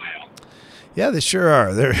us right now. Yeah, they sure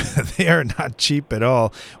are. They are not cheap at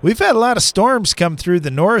all. We've had a lot of storms come through the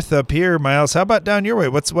north up here, Miles. How about down your way?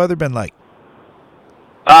 What's the weather been like?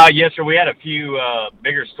 Yes, sir. We had a few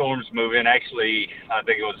bigger storms move in. Actually, I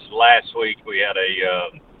think it was last week we had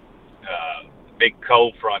a big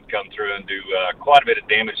cold front come through and do quite a bit of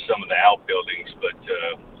damage to some of the outbuildings, but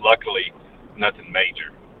luckily nothing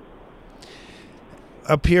major.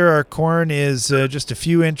 Up here, our corn is just a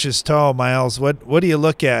few inches tall, Miles. What do you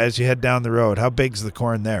look at as you head down the road? How big's the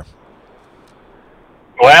corn there?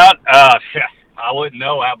 Well, I wouldn't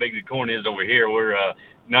know how big the corn is over here. We're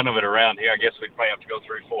none of it around here. I guess we'd probably have to go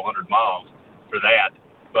 300-400 miles for that.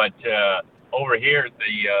 But over here,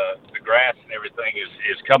 the grass and everything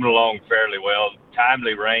is coming along fairly well.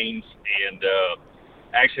 Timely rains, and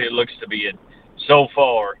actually it looks to be so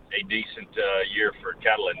far a decent year for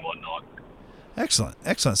cattle and whatnot. Excellent.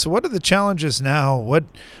 So what are the challenges now? What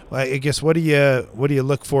do you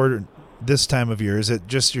look for this time of year? Is it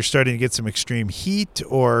just you're starting to get some extreme heat,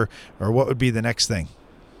 or what would be the next thing?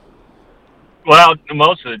 Well,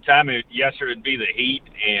 most of the time, yes, sir, it'd be the heat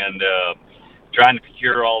and trying to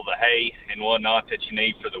procure all the hay and whatnot that you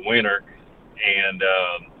need for the winter, and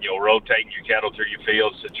rotating your cattle through your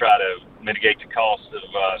fields to try to mitigate the cost of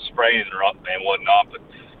spraying and whatnot.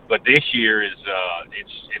 But this year is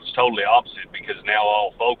it's totally opposite, because now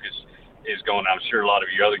all focus is going. I'm sure a lot of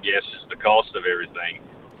your other guests is the cost of everything.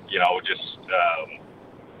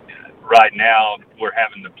 Right now we're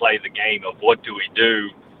having to play the game of what do we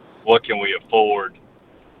do, what can we afford,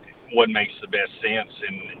 what makes the best sense,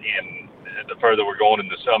 and the further we're going in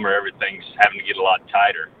the summer, everything's having to get a lot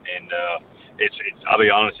tighter, and it's I'll be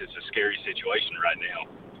honest, it's a scary situation right now.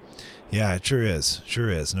 Yeah, it sure is,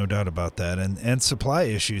 no doubt about that, and supply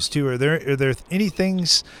issues too. Are there any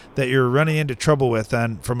things that you're running into trouble with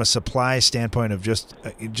from a supply standpoint of just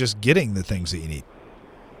getting the things that you need?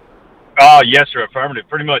 Yes, sir, affirmative.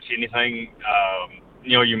 Pretty much anything,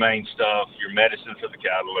 your main stuff, your medicine for the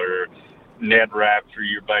cattle, or net wrap for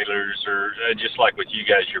your balers, or just like with you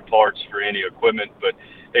guys, your parts for any equipment. But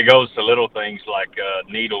it goes to little things like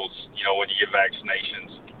needles, when you get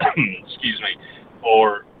vaccinations, excuse me,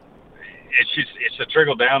 or it's a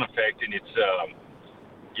trickle down effect, and it's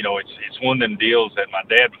one of them deals that my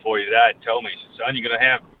dad, before he died, told me, he said, "Son, you're gonna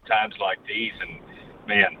have times like these," and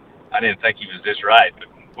man, I didn't think he was this right, but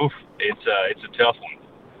oof, it's a tough one.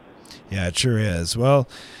 Yeah, it sure is. Well,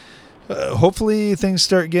 hopefully things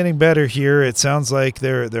start getting better here. It sounds like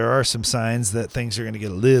there are some signs that things are going to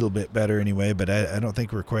get a little bit better anyway, but I don't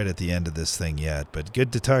think we're quite at the end of this thing yet. But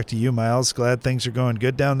good to talk to you, Miles. Glad things are going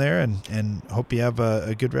good down there, and hope you have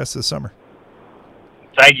a good rest of the summer.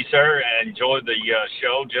 Thank you, sir. Enjoy the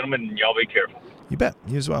show, gentlemen, and y'all be careful. You bet.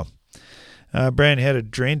 You as well. Brian had a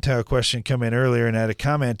drain tile question come in earlier, and I had a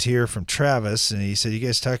comment here from Travis, and he said, "You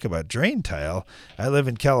guys talk about drain tile. I live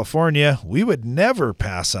in California. We would never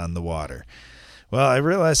pass on the water." Well, I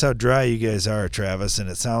realize how dry you guys are, Travis, and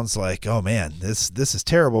it sounds like, oh man, this is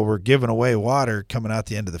terrible. We're giving away water coming out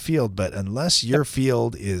the end of the field, but unless your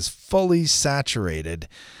field is fully saturated,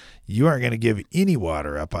 you aren't going to give any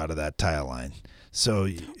water up out of that tile line. So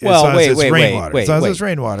as long as it's rainwater. As long as it's wait.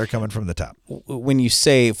 rainwater coming from the top. When you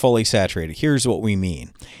say fully saturated, here's what we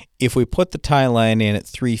mean. If we put the tie line in at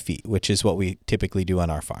 3 feet, which is what we typically do on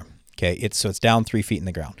our farm, okay, it's down 3 feet in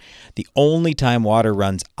the ground. The only time water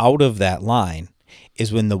runs out of that line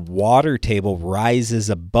is when the water table rises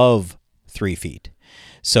above 3 feet.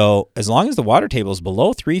 So as long as the water table is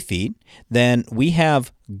below 3 feet, then we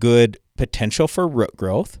have good potential for root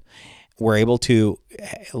growth. We're able to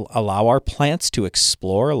allow our plants to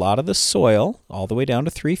explore a lot of the soil all the way down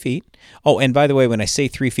to 3 feet. Oh, and by the way, when I say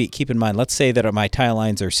 3 feet, keep in mind, let's say that my tile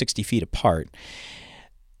lines are 60 feet apart.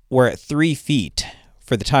 We're at 3 feet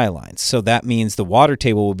for the tile lines. So that means the water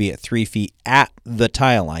table will be at 3 feet at the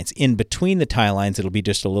tile lines. In between the tile lines, it'll be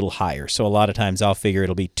just a little higher. So a lot of times I'll figure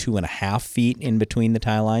it'll be 2.5 feet in between the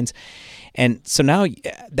tile lines. And so now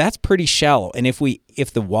that's pretty shallow. And if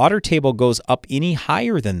the water table goes up any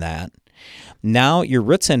higher than that, now your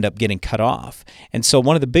roots end up getting cut off. And so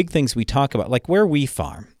one of the big things we talk about, like where we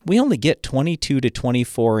farm, we only get 22 to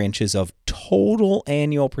 24 inches of total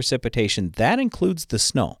annual precipitation. That includes the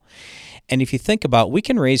snow. And if you think about, we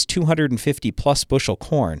can raise 250 plus bushel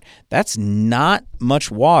corn. That's not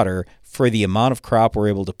much water for the amount of crop we're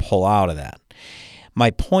able to pull out of that.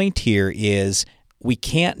 My point here is we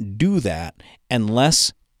can't do that and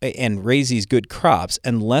raise these good crops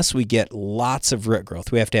unless we get lots of root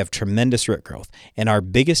growth. We have to have tremendous root growth. And our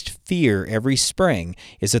biggest fear every spring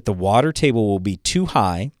is that the water table will be too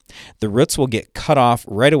high. The roots will get cut off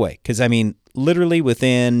right away. Because, literally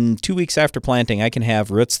within 2 weeks after planting, I can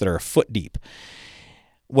have roots that are a foot deep.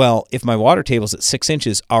 Well, if my water table's at 6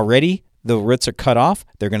 inches already, the roots are cut off,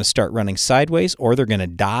 they're going to start running sideways or they're going to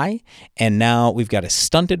die. And now we've got a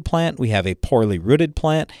stunted plant, we have a poorly rooted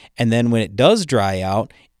plant. And then when it does dry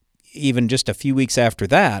out, even just a few weeks after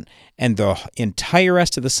that, and the entire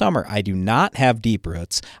rest of the summer, I do not have deep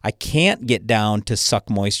roots. I can't get down to suck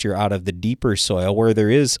moisture out of the deeper soil where there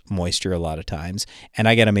is moisture a lot of times, and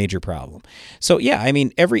I get a major problem. So yeah,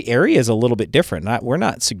 every area is a little bit different. We're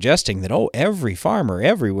not suggesting that, every farmer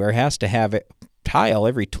everywhere has to have it tile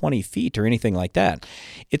every 20 feet or anything like that.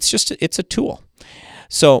 It's a tool.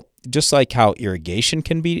 So just like how irrigation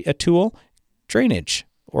can be a tool, drainage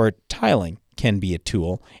or tiling can be a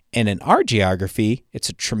tool. And in our geography, it's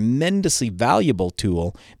a tremendously valuable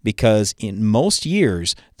tool because in most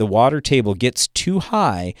years, the water table gets too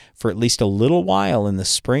high for at least a little while in the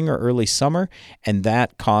spring or early summer, and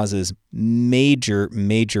that causes major,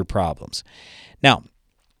 major problems. Now,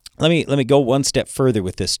 let me go one step further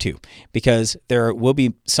with this too, because there will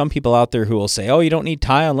be some people out there who will say, you don't need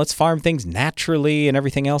tile and let's farm things naturally and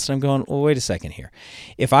everything else. And I'm going, well, wait a second here.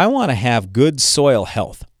 If I want to have good soil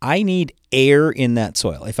health, I need air in that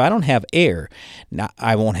soil. If I don't have air,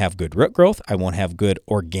 I won't have good root growth. I won't have good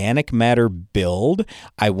organic matter build.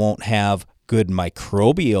 I won't have good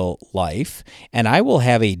microbial life, and I will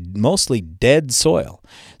have a mostly dead soil.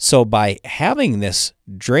 So by having this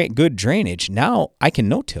good drainage, now I can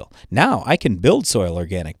no-till. Now I can build soil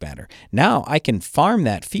organic matter. Now I can farm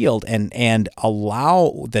that field and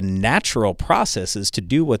allow the natural processes to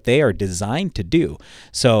do what they are designed to do.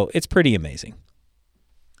 So it's pretty amazing.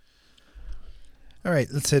 All right,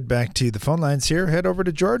 let's head back to the phone lines here. Head over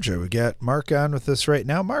to Georgia. We got Mark on with us right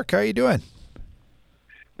now. Mark, how are you doing?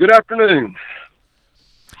 Good afternoon.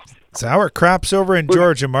 Sour crops over in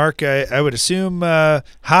Georgia, Mark. I would assume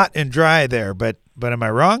hot and dry there, but am I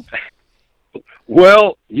wrong?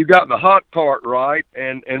 Well, you got the hot part right,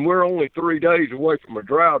 and we're only 3 days away from a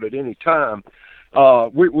drought at any time.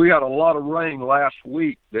 We had a lot of rain last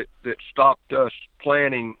week that stopped us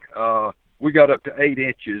planting. We got up to 8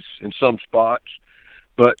 inches in some spots.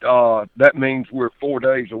 But that means we're 4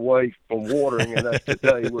 days away from watering, and that's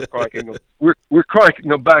today. We're cranking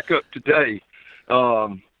them back up today.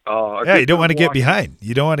 You don't want to get behind.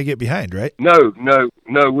 You don't want to get behind, right? No.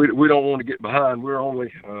 We don't want to get behind. We're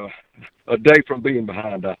only a day from being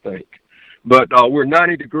behind, I think. But we're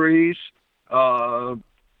 90 degrees. Corn,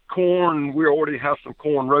 we already have some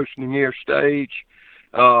corn roasting near stage.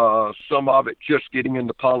 Some of it just getting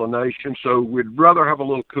into pollination. So we'd rather have a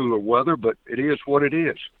little cooler weather, but it is what it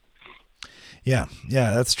is. Yeah,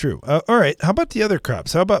 that's true. All right. How about the other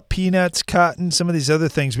crops? How about peanuts, cotton, some of these other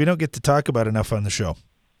things we don't get to talk about enough on the show?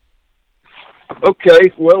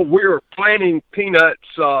 Okay. Well, we're planting peanuts.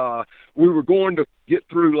 We were going to get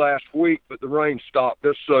through last week, but the rain stopped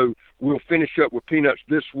us. So we'll finish up with peanuts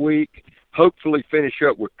this week, hopefully finish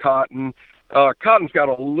up with cotton. Cotton's got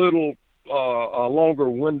a little a longer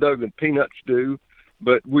window than peanuts do,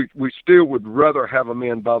 but we still would rather have them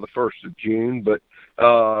in by the 1st of June. But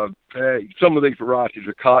some of these varieties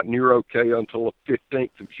of cotton, you're okay until the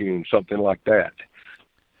 15th of June, something like that.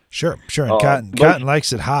 Sure. And cotton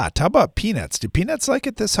likes it hot. How about peanuts? Do peanuts like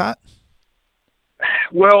it this hot?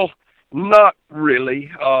 Well, not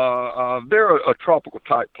really. They're a tropical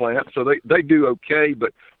type plant, so they do okay,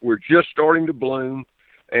 but we're just starting to bloom,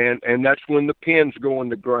 and that's when the pins go in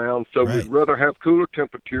the ground. So We'd rather have cooler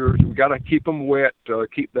temperatures. We got to keep them wet,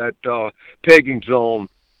 keep that pegging zone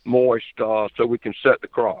moist, so we can set the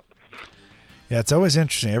crop. Yeah, it's always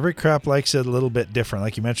interesting. Every crop likes it a little bit different.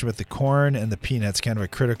 Like you mentioned with the corn and the peanuts, kind of a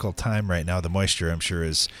critical time right now. The moisture, I'm sure,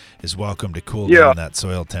 is welcome to cool down that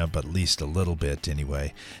soil temp at least a little bit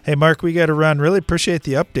anyway. Hey, Mark, we got to run. Really appreciate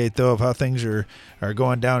the update, though, of how things are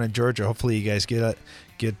going down in Georgia. Hopefully you guys get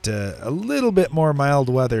a little bit more mild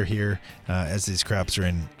weather here as these crops are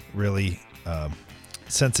in really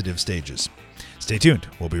sensitive stages. Stay tuned.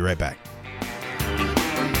 We'll be right back.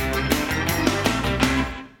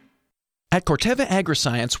 At Corteva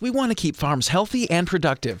Agriscience, we want to keep farms healthy and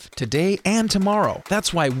productive today and tomorrow.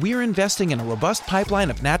 That's why we're investing in a robust pipeline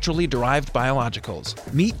of naturally derived biologicals.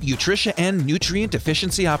 Meet Utrisha N Nutrient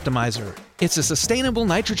Efficiency Optimizer. It's a sustainable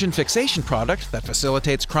nitrogen fixation product that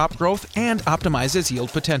facilitates crop growth and optimizes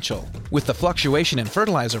yield potential. With the fluctuation in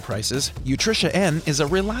fertilizer prices, Utrisha N is a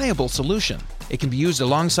reliable solution. It can be used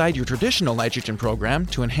alongside your traditional nitrogen program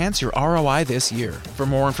to enhance your ROI this year. For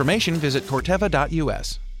more information, visit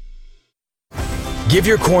corteva.us. Give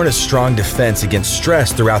your corn a strong defense against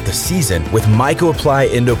stress throughout the season with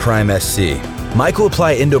MycoApply Endoprime SC.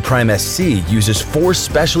 MycoApply Endoprime SC uses 4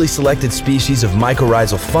 specially selected species of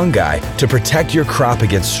mycorrhizal fungi to protect your crop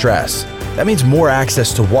against stress. That means more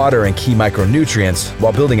access to water and key micronutrients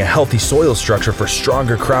while building a healthy soil structure for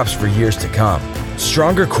stronger crops for years to come.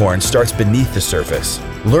 Stronger corn starts beneath the surface.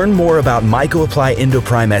 Learn more about MycoApply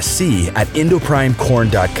Endoprime SC at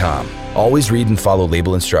endoprimecorn.com. Always read and follow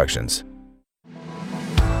label instructions.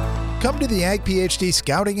 Come to the Ag PhD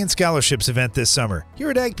Scouting and Scholarships event this summer. Here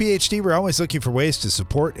at Ag PhD, we're always looking for ways to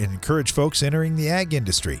support and encourage folks entering the ag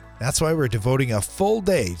industry. That's why we're devoting a full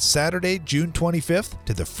day, Saturday, June 25th,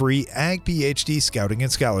 to the free Ag PhD Scouting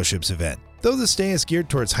and Scholarships event. Though this day is geared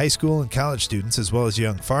towards high school and college students as well as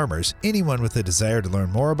young farmers, anyone with a desire to learn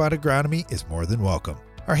more about agronomy is more than welcome.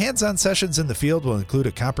 Our hands-on sessions in the field will include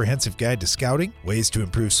a comprehensive guide to scouting, ways to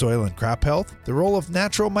improve soil and crop health, the role of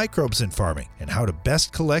natural microbes in farming, and how to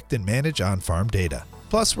best collect and manage on-farm data.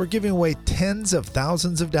 Plus, we're giving away tens of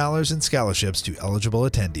thousands of dollars in scholarships to eligible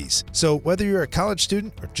attendees. So whether you're a college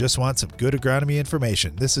student or just want some good agronomy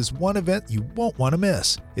information, this is one event you won't want to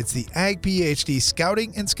miss. It's the Ag PhD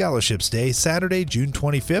Scouting and Scholarships Day, Saturday, June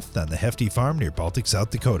 25th on the Hefty Farm near Baltic,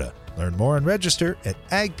 South Dakota. Learn more and register at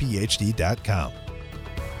agphd.com.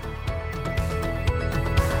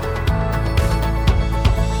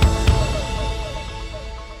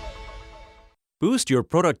 Boost your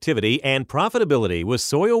productivity and profitability with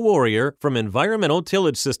Soil Warrior from Environmental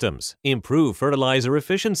Tillage Systems. Improve fertilizer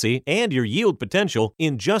efficiency and your yield potential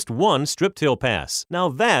in just one strip till pass. Now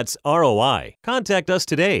that's ROI. Contact us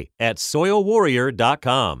today at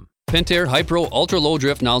soilwarrior.com. Pentair Hypro Ultra Low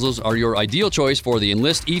Drift nozzles are your ideal choice for the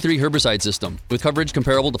Enlist E3 herbicide system. With coverage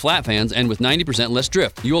comparable to flat fans and with 90% less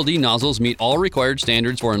drift, ULD nozzles meet all required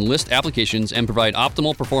standards for Enlist applications and provide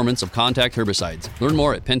optimal performance of contact herbicides. Learn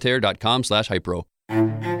more at pentair.com/hypro.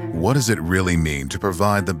 What does it really mean to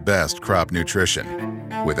provide the best crop nutrition?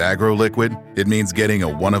 With AgroLiquid, it means getting a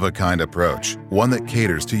one-of-a-kind approach, one that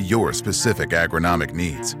caters to your specific agronomic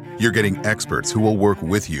needs. You're getting experts who will work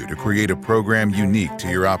with you to create a program unique to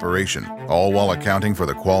your operation, all while accounting for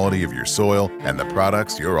the quality of your soil and the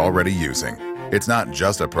products you're already using. It's not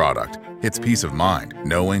just a product, it's peace of mind,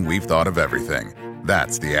 knowing we've thought of everything.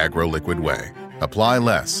 That's the AgroLiquid way. Apply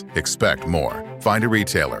less, expect more. Find a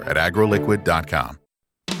retailer at agroliquid.com.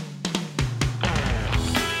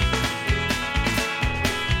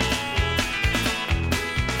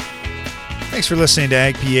 Thanks for listening to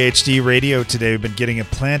Ag PhD Radio today. We've been getting a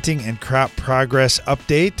planting and crop progress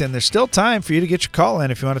update, and there's still time for you to get your call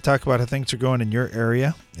in if you want to talk about how things are going in your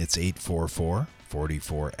area. It's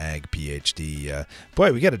 844-44-AG-PhD.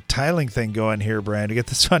 Boy, we got a tiling thing going here, Brian. We got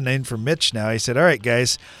this one in from Mitch now. He said, all right,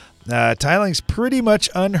 guys, tiling's pretty much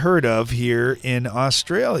unheard of here in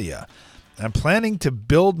Australia. I'm planning to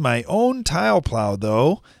build my own tile plow,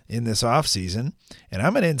 though, in this off-season, and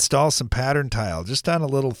I'm going to install some pattern tile just on a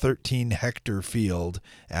little 13-hectare field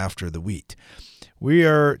after the wheat. We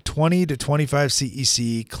are 20 to 25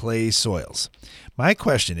 CEC clay soils. My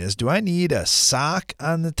question is, do I need a sock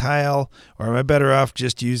on the tile, or am I better off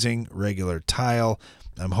just using regular tile?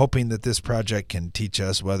 I'm hoping that this project can teach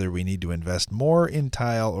us whether we need to invest more in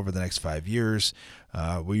tile over the next 5 years.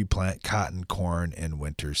 We plant cotton, corn, and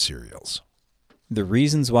winter cereals. The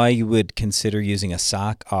reasons why you would consider using a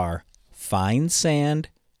sock are fine sand,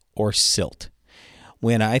 or silt.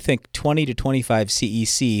 When I think 20 to 25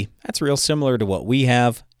 CEC, that's real similar to what we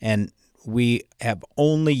have, and we have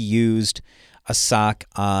only used a sock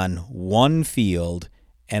on one field,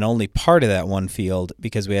 and only part of that one field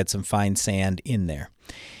because we had some fine sand in there.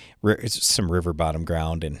 It's some river bottom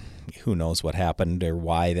ground, and who knows what happened or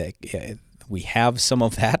why that we have some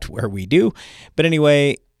of that where we do. But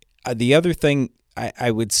anyway, the other thing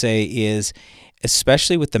I would say is,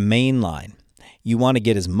 especially with the main line, you want to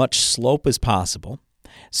get as much slope as possible.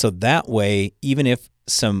 So that way, even if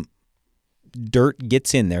some dirt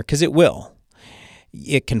gets in there, because it will,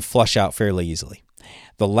 it can flush out fairly easily.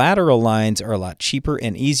 The lateral lines are a lot cheaper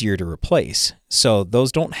and easier to replace, so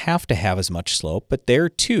those don't have to have as much slope, but there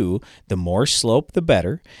too, the more slope the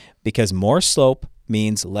better, because more slope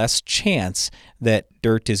means less chance that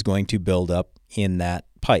dirt is going to build up in that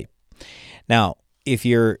pipe. Now, if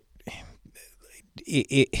you're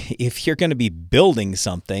going to be building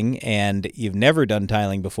something and you've never done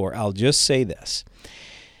tiling before, I'll just say this.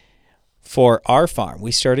 For our farm,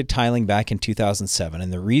 we started tiling back in 2007,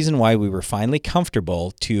 and the reason why we were finally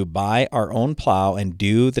comfortable to buy our own plow and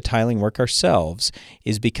do the tiling work ourselves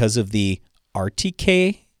is because of the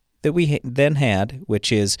RTK that we then had,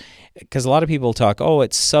 which is, because a lot of people talk, oh,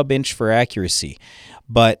 it's sub-inch for accuracy,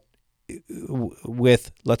 but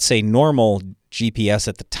with, let's say, normal GPS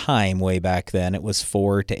at the time, way back then, it was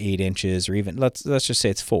 4 to 8 inches, or even, let's just say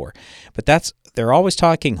it's 4. But they're always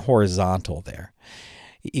talking horizontal there.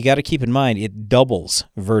 You got to keep in mind it doubles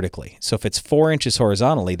vertically. So if it's 4 inches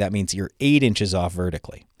horizontally, that means you're 8 inches off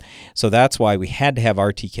vertically. So that's why we had to have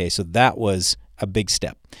RTK. So that was a big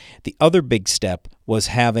step. The other big step was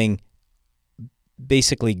having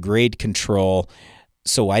basically grade control.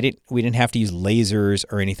 So we didn't have to use lasers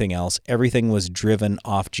or anything else. Everything was driven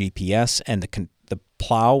off GPS, and the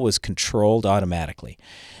plow was controlled automatically.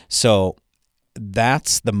 So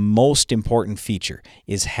that's the most important feature,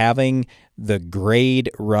 is having the grade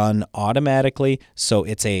run automatically, so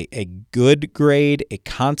it's a good grade, a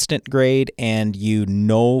constant grade, and you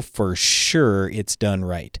know for sure it's done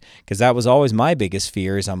right. Because that was always my biggest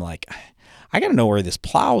fear, is I'm like, I got to know where this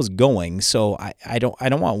plow is going, so I don't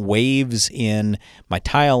want waves in my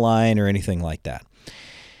tile line or anything like that.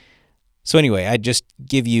 So anyway, I just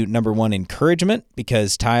give you, number one, encouragement,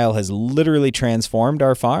 because tile has literally transformed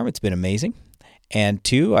our farm. It's been amazing. And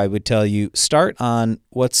 2, I would tell you, start on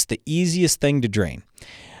what's the easiest thing to drain.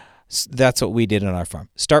 That's what we did on our farm.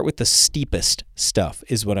 Start with the steepest stuff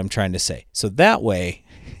is what I'm trying to say. So that way,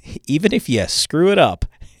 even if you screw it up,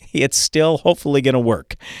 it's still hopefully going to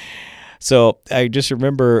work. So I just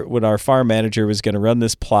remember when our farm manager was going to run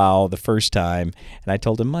this plow the first time, and I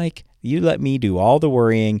told him, Mike, you let me do all the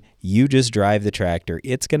worrying. You just drive the tractor.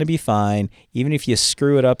 It's going to be fine. Even if you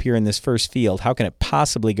screw it up here in this first field, how can it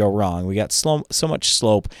possibly go wrong? We got so much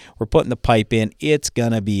slope. We're putting the pipe in. It's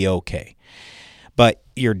going to be okay. But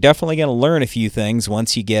you're definitely going to learn a few things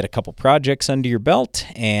once you get a couple projects under your belt,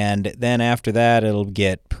 and then after that, it'll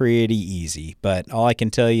get pretty easy. But all I can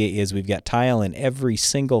tell you is we've got tile in every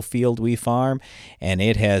single field we farm, and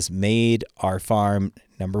it has made our farm,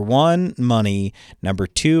 number 1, money, number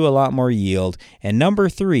 2, a lot more yield, and number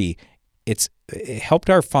 3, it helped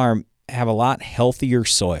our farm have a lot healthier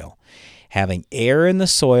soil. Having air in the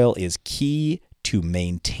soil is key to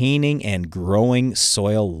maintaining and growing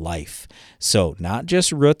soil life. So not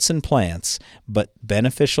just roots and plants, but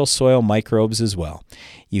beneficial soil microbes as well.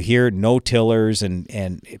 You hear no-tillers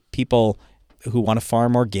and people who want to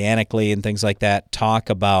farm organically and things like that talk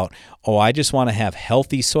about, oh, I just want to have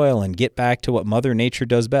healthy soil and get back to what Mother Nature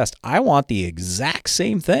does best. I want the exact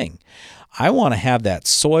same thing. I want to have that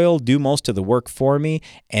soil do most of the work for me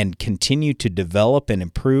and continue to develop and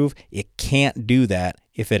improve. It can't do that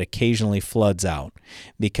if it occasionally floods out,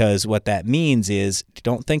 because what that means is,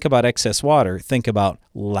 don't think about excess water, think about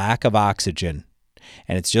lack of oxygen.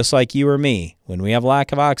 And it's just like you or me. When we have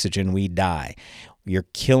lack of oxygen, we die. You're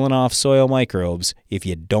killing off soil microbes if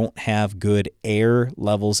you don't have good air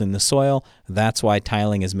levels in the soil. That's why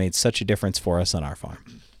tiling has made such a difference for us on our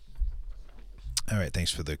farm. All right,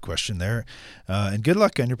 thanks for the question there. And good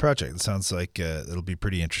luck on your project. It sounds like it'll be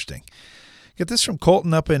pretty interesting. Get this from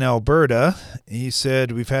Colton up in Alberta. He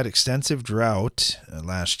said, we've had extensive drought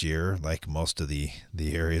last year, like most of the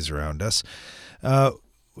areas around us.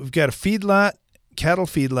 We've got a feedlot, cattle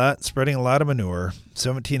feedlot, spreading a lot of manure,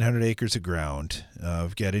 1,700 acres of ground.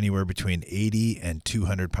 We've got anywhere between 80 and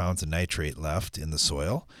 200 pounds of nitrate left in the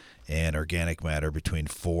soil, and organic matter between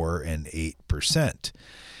 4 and 8%.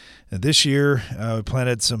 This year, we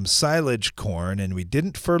planted some silage corn, and we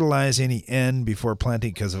didn't fertilize any N before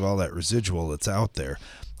planting because of all that residual that's out there.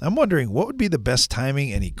 I'm wondering what would be the best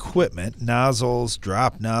timing and equipment, nozzles,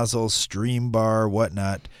 drop nozzles, stream bar,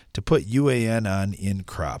 whatnot, to put UAN on in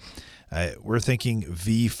crop. We're thinking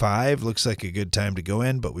V5 looks like a good time to go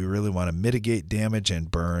in, but we really want to mitigate damage and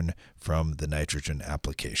burn from the nitrogen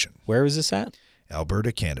application. Where is this at?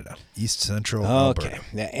 Alberta, Canada. East Central Alberta.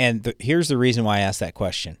 Okay. And here's the reason why I asked that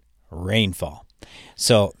question. Rainfall.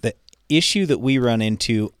 So the issue that we run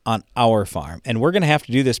into on our farm, and we're going to have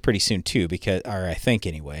to do this pretty soon too, because, or I think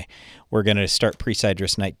anyway, we're going to start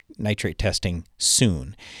pre-sidrous nitrate testing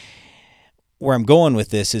soon. Where I'm going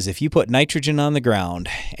with this is if you put nitrogen on the ground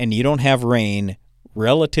and you don't have rain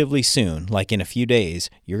relatively soon, like in a few days,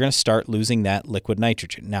 you're going to start losing that liquid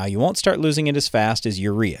nitrogen. Now, you won't start losing it as fast as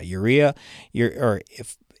urea.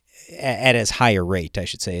 At as high a rate, I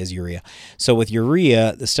should say, as urea. So with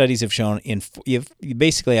urea, the studies have shown you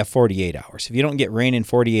basically have 48 hours. If you don't get rain in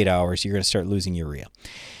 48 hours, you're going to start losing urea.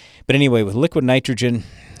 But anyway, with liquid nitrogen,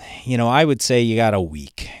 I would say you got a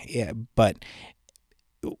week. Yeah, but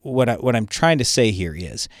what I'm trying to say here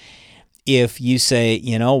is, if you say,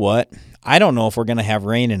 you know what, I don't know if we're going to have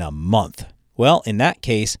rain in a month. Well, in that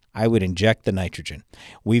case, I would inject the nitrogen.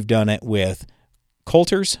 We've done it with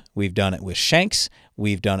coulters. We've done it with Shanks.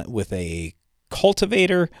 We've done it with a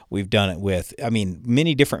cultivator. We've done it with,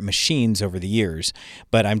 many different machines over the years.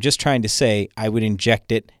 But I'm just trying to say I would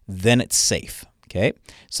inject it, then it's safe. Okay?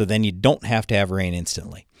 So then you don't have to have rain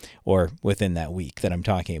instantly or within that week that I'm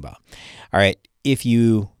talking about. All right. If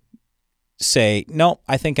you say, no,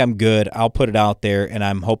 I think I'm good, I'll put it out there and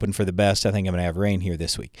I'm hoping for the best, I think I'm going to have rain here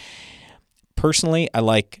this week. Personally, I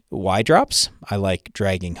like Y drops. I like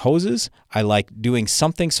dragging hoses. I like doing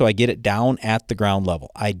something so I get it down at the ground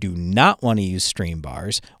level. I do not want to use stream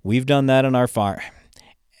bars. We've done that on our farm.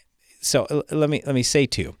 So let me say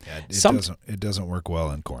too. Yeah, it doesn't work well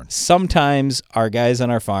in corn. Sometimes our guys on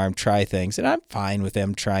our farm try things, and I'm fine with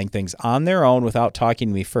them trying things on their own without talking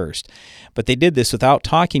to me first. But they did this without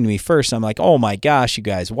talking to me first. I'm like, oh my gosh, you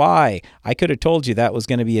guys, why? I could have told you that was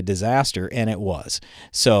going to be a disaster, and it was.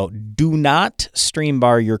 So do not stream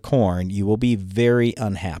bar your corn. You will be very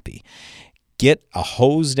unhappy. Get a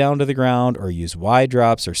hose down to the ground or use Y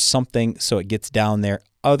drops or something so it gets down there.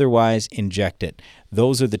 Otherwise, inject it.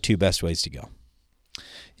 Those are the two best ways to go.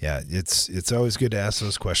 Yeah, it's always good to ask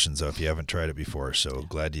those questions, though, if you haven't tried it before, so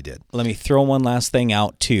glad you did. Let me throw one last thing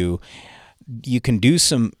out, too. You can do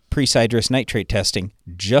some pre-sidrous nitrate testing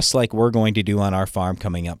just like we're going to do on our farm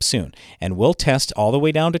coming up soon. And we'll test all the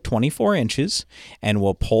way down to 24 inches, and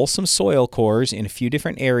we'll pull some soil cores in a few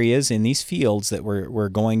different areas in these fields that we're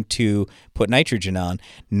going to put nitrogen on.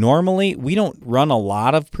 Normally, we don't run a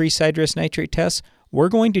lot of pre-sidrous nitrate tests. We're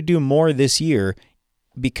going to do more this year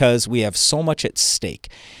because we have so much at stake.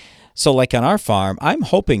 So like on our farm, I'm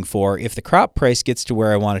hoping for, if the crop price gets to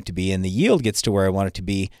where I want it to be and the yield gets to where I want it to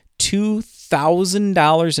be,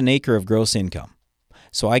 $2,000 an acre of gross income.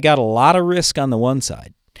 So I got a lot of risk on the one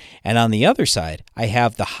side. And on the other side, I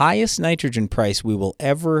have the highest nitrogen price we will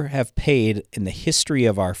ever have paid in the history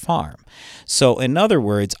of our farm. So in other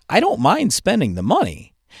words, I don't mind spending the money,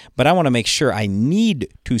 but I want to make sure I need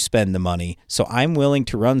to spend the money, so I'm willing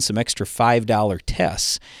to run some extra $5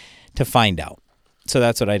 tests to find out. So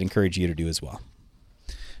that's what I'd encourage you to do as well.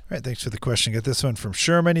 All right, thanks for the question. Got this one from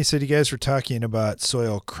Sherman. He said you guys were talking about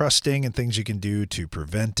soil crusting and things you can do to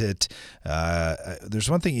prevent it. There's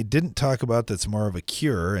one thing you didn't talk about that's more of a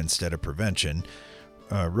cure instead of prevention.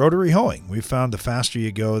 Rotary hoeing. We found the faster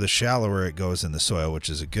you go, the shallower it goes in the soil, which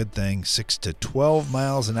is a good thing. 6 to 12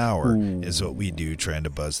 miles an hour is what we do trying to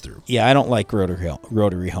buzz through. Yeah, I don't like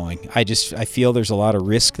rotary hoeing. I feel there's a lot of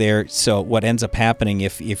risk there. So what ends up happening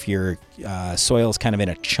if your soil is kind of in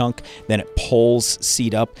a chunk, then it pulls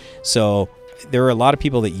seed up. So there are a lot of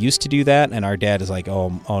people that used to do that, and our dad is like,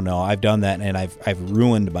 oh no, I've done that, and I've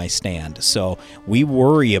ruined my stand. So we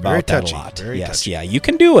worry about that a lot. Yes, yeah, you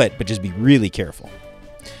can do it, but just be really careful.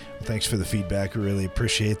 Thanks for the feedback. We really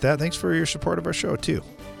appreciate that. Thanks for your support of our show, too.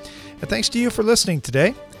 And thanks to you for listening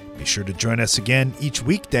today. Be sure to join us again each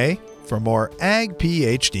weekday for more Ag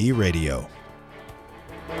PhD Radio.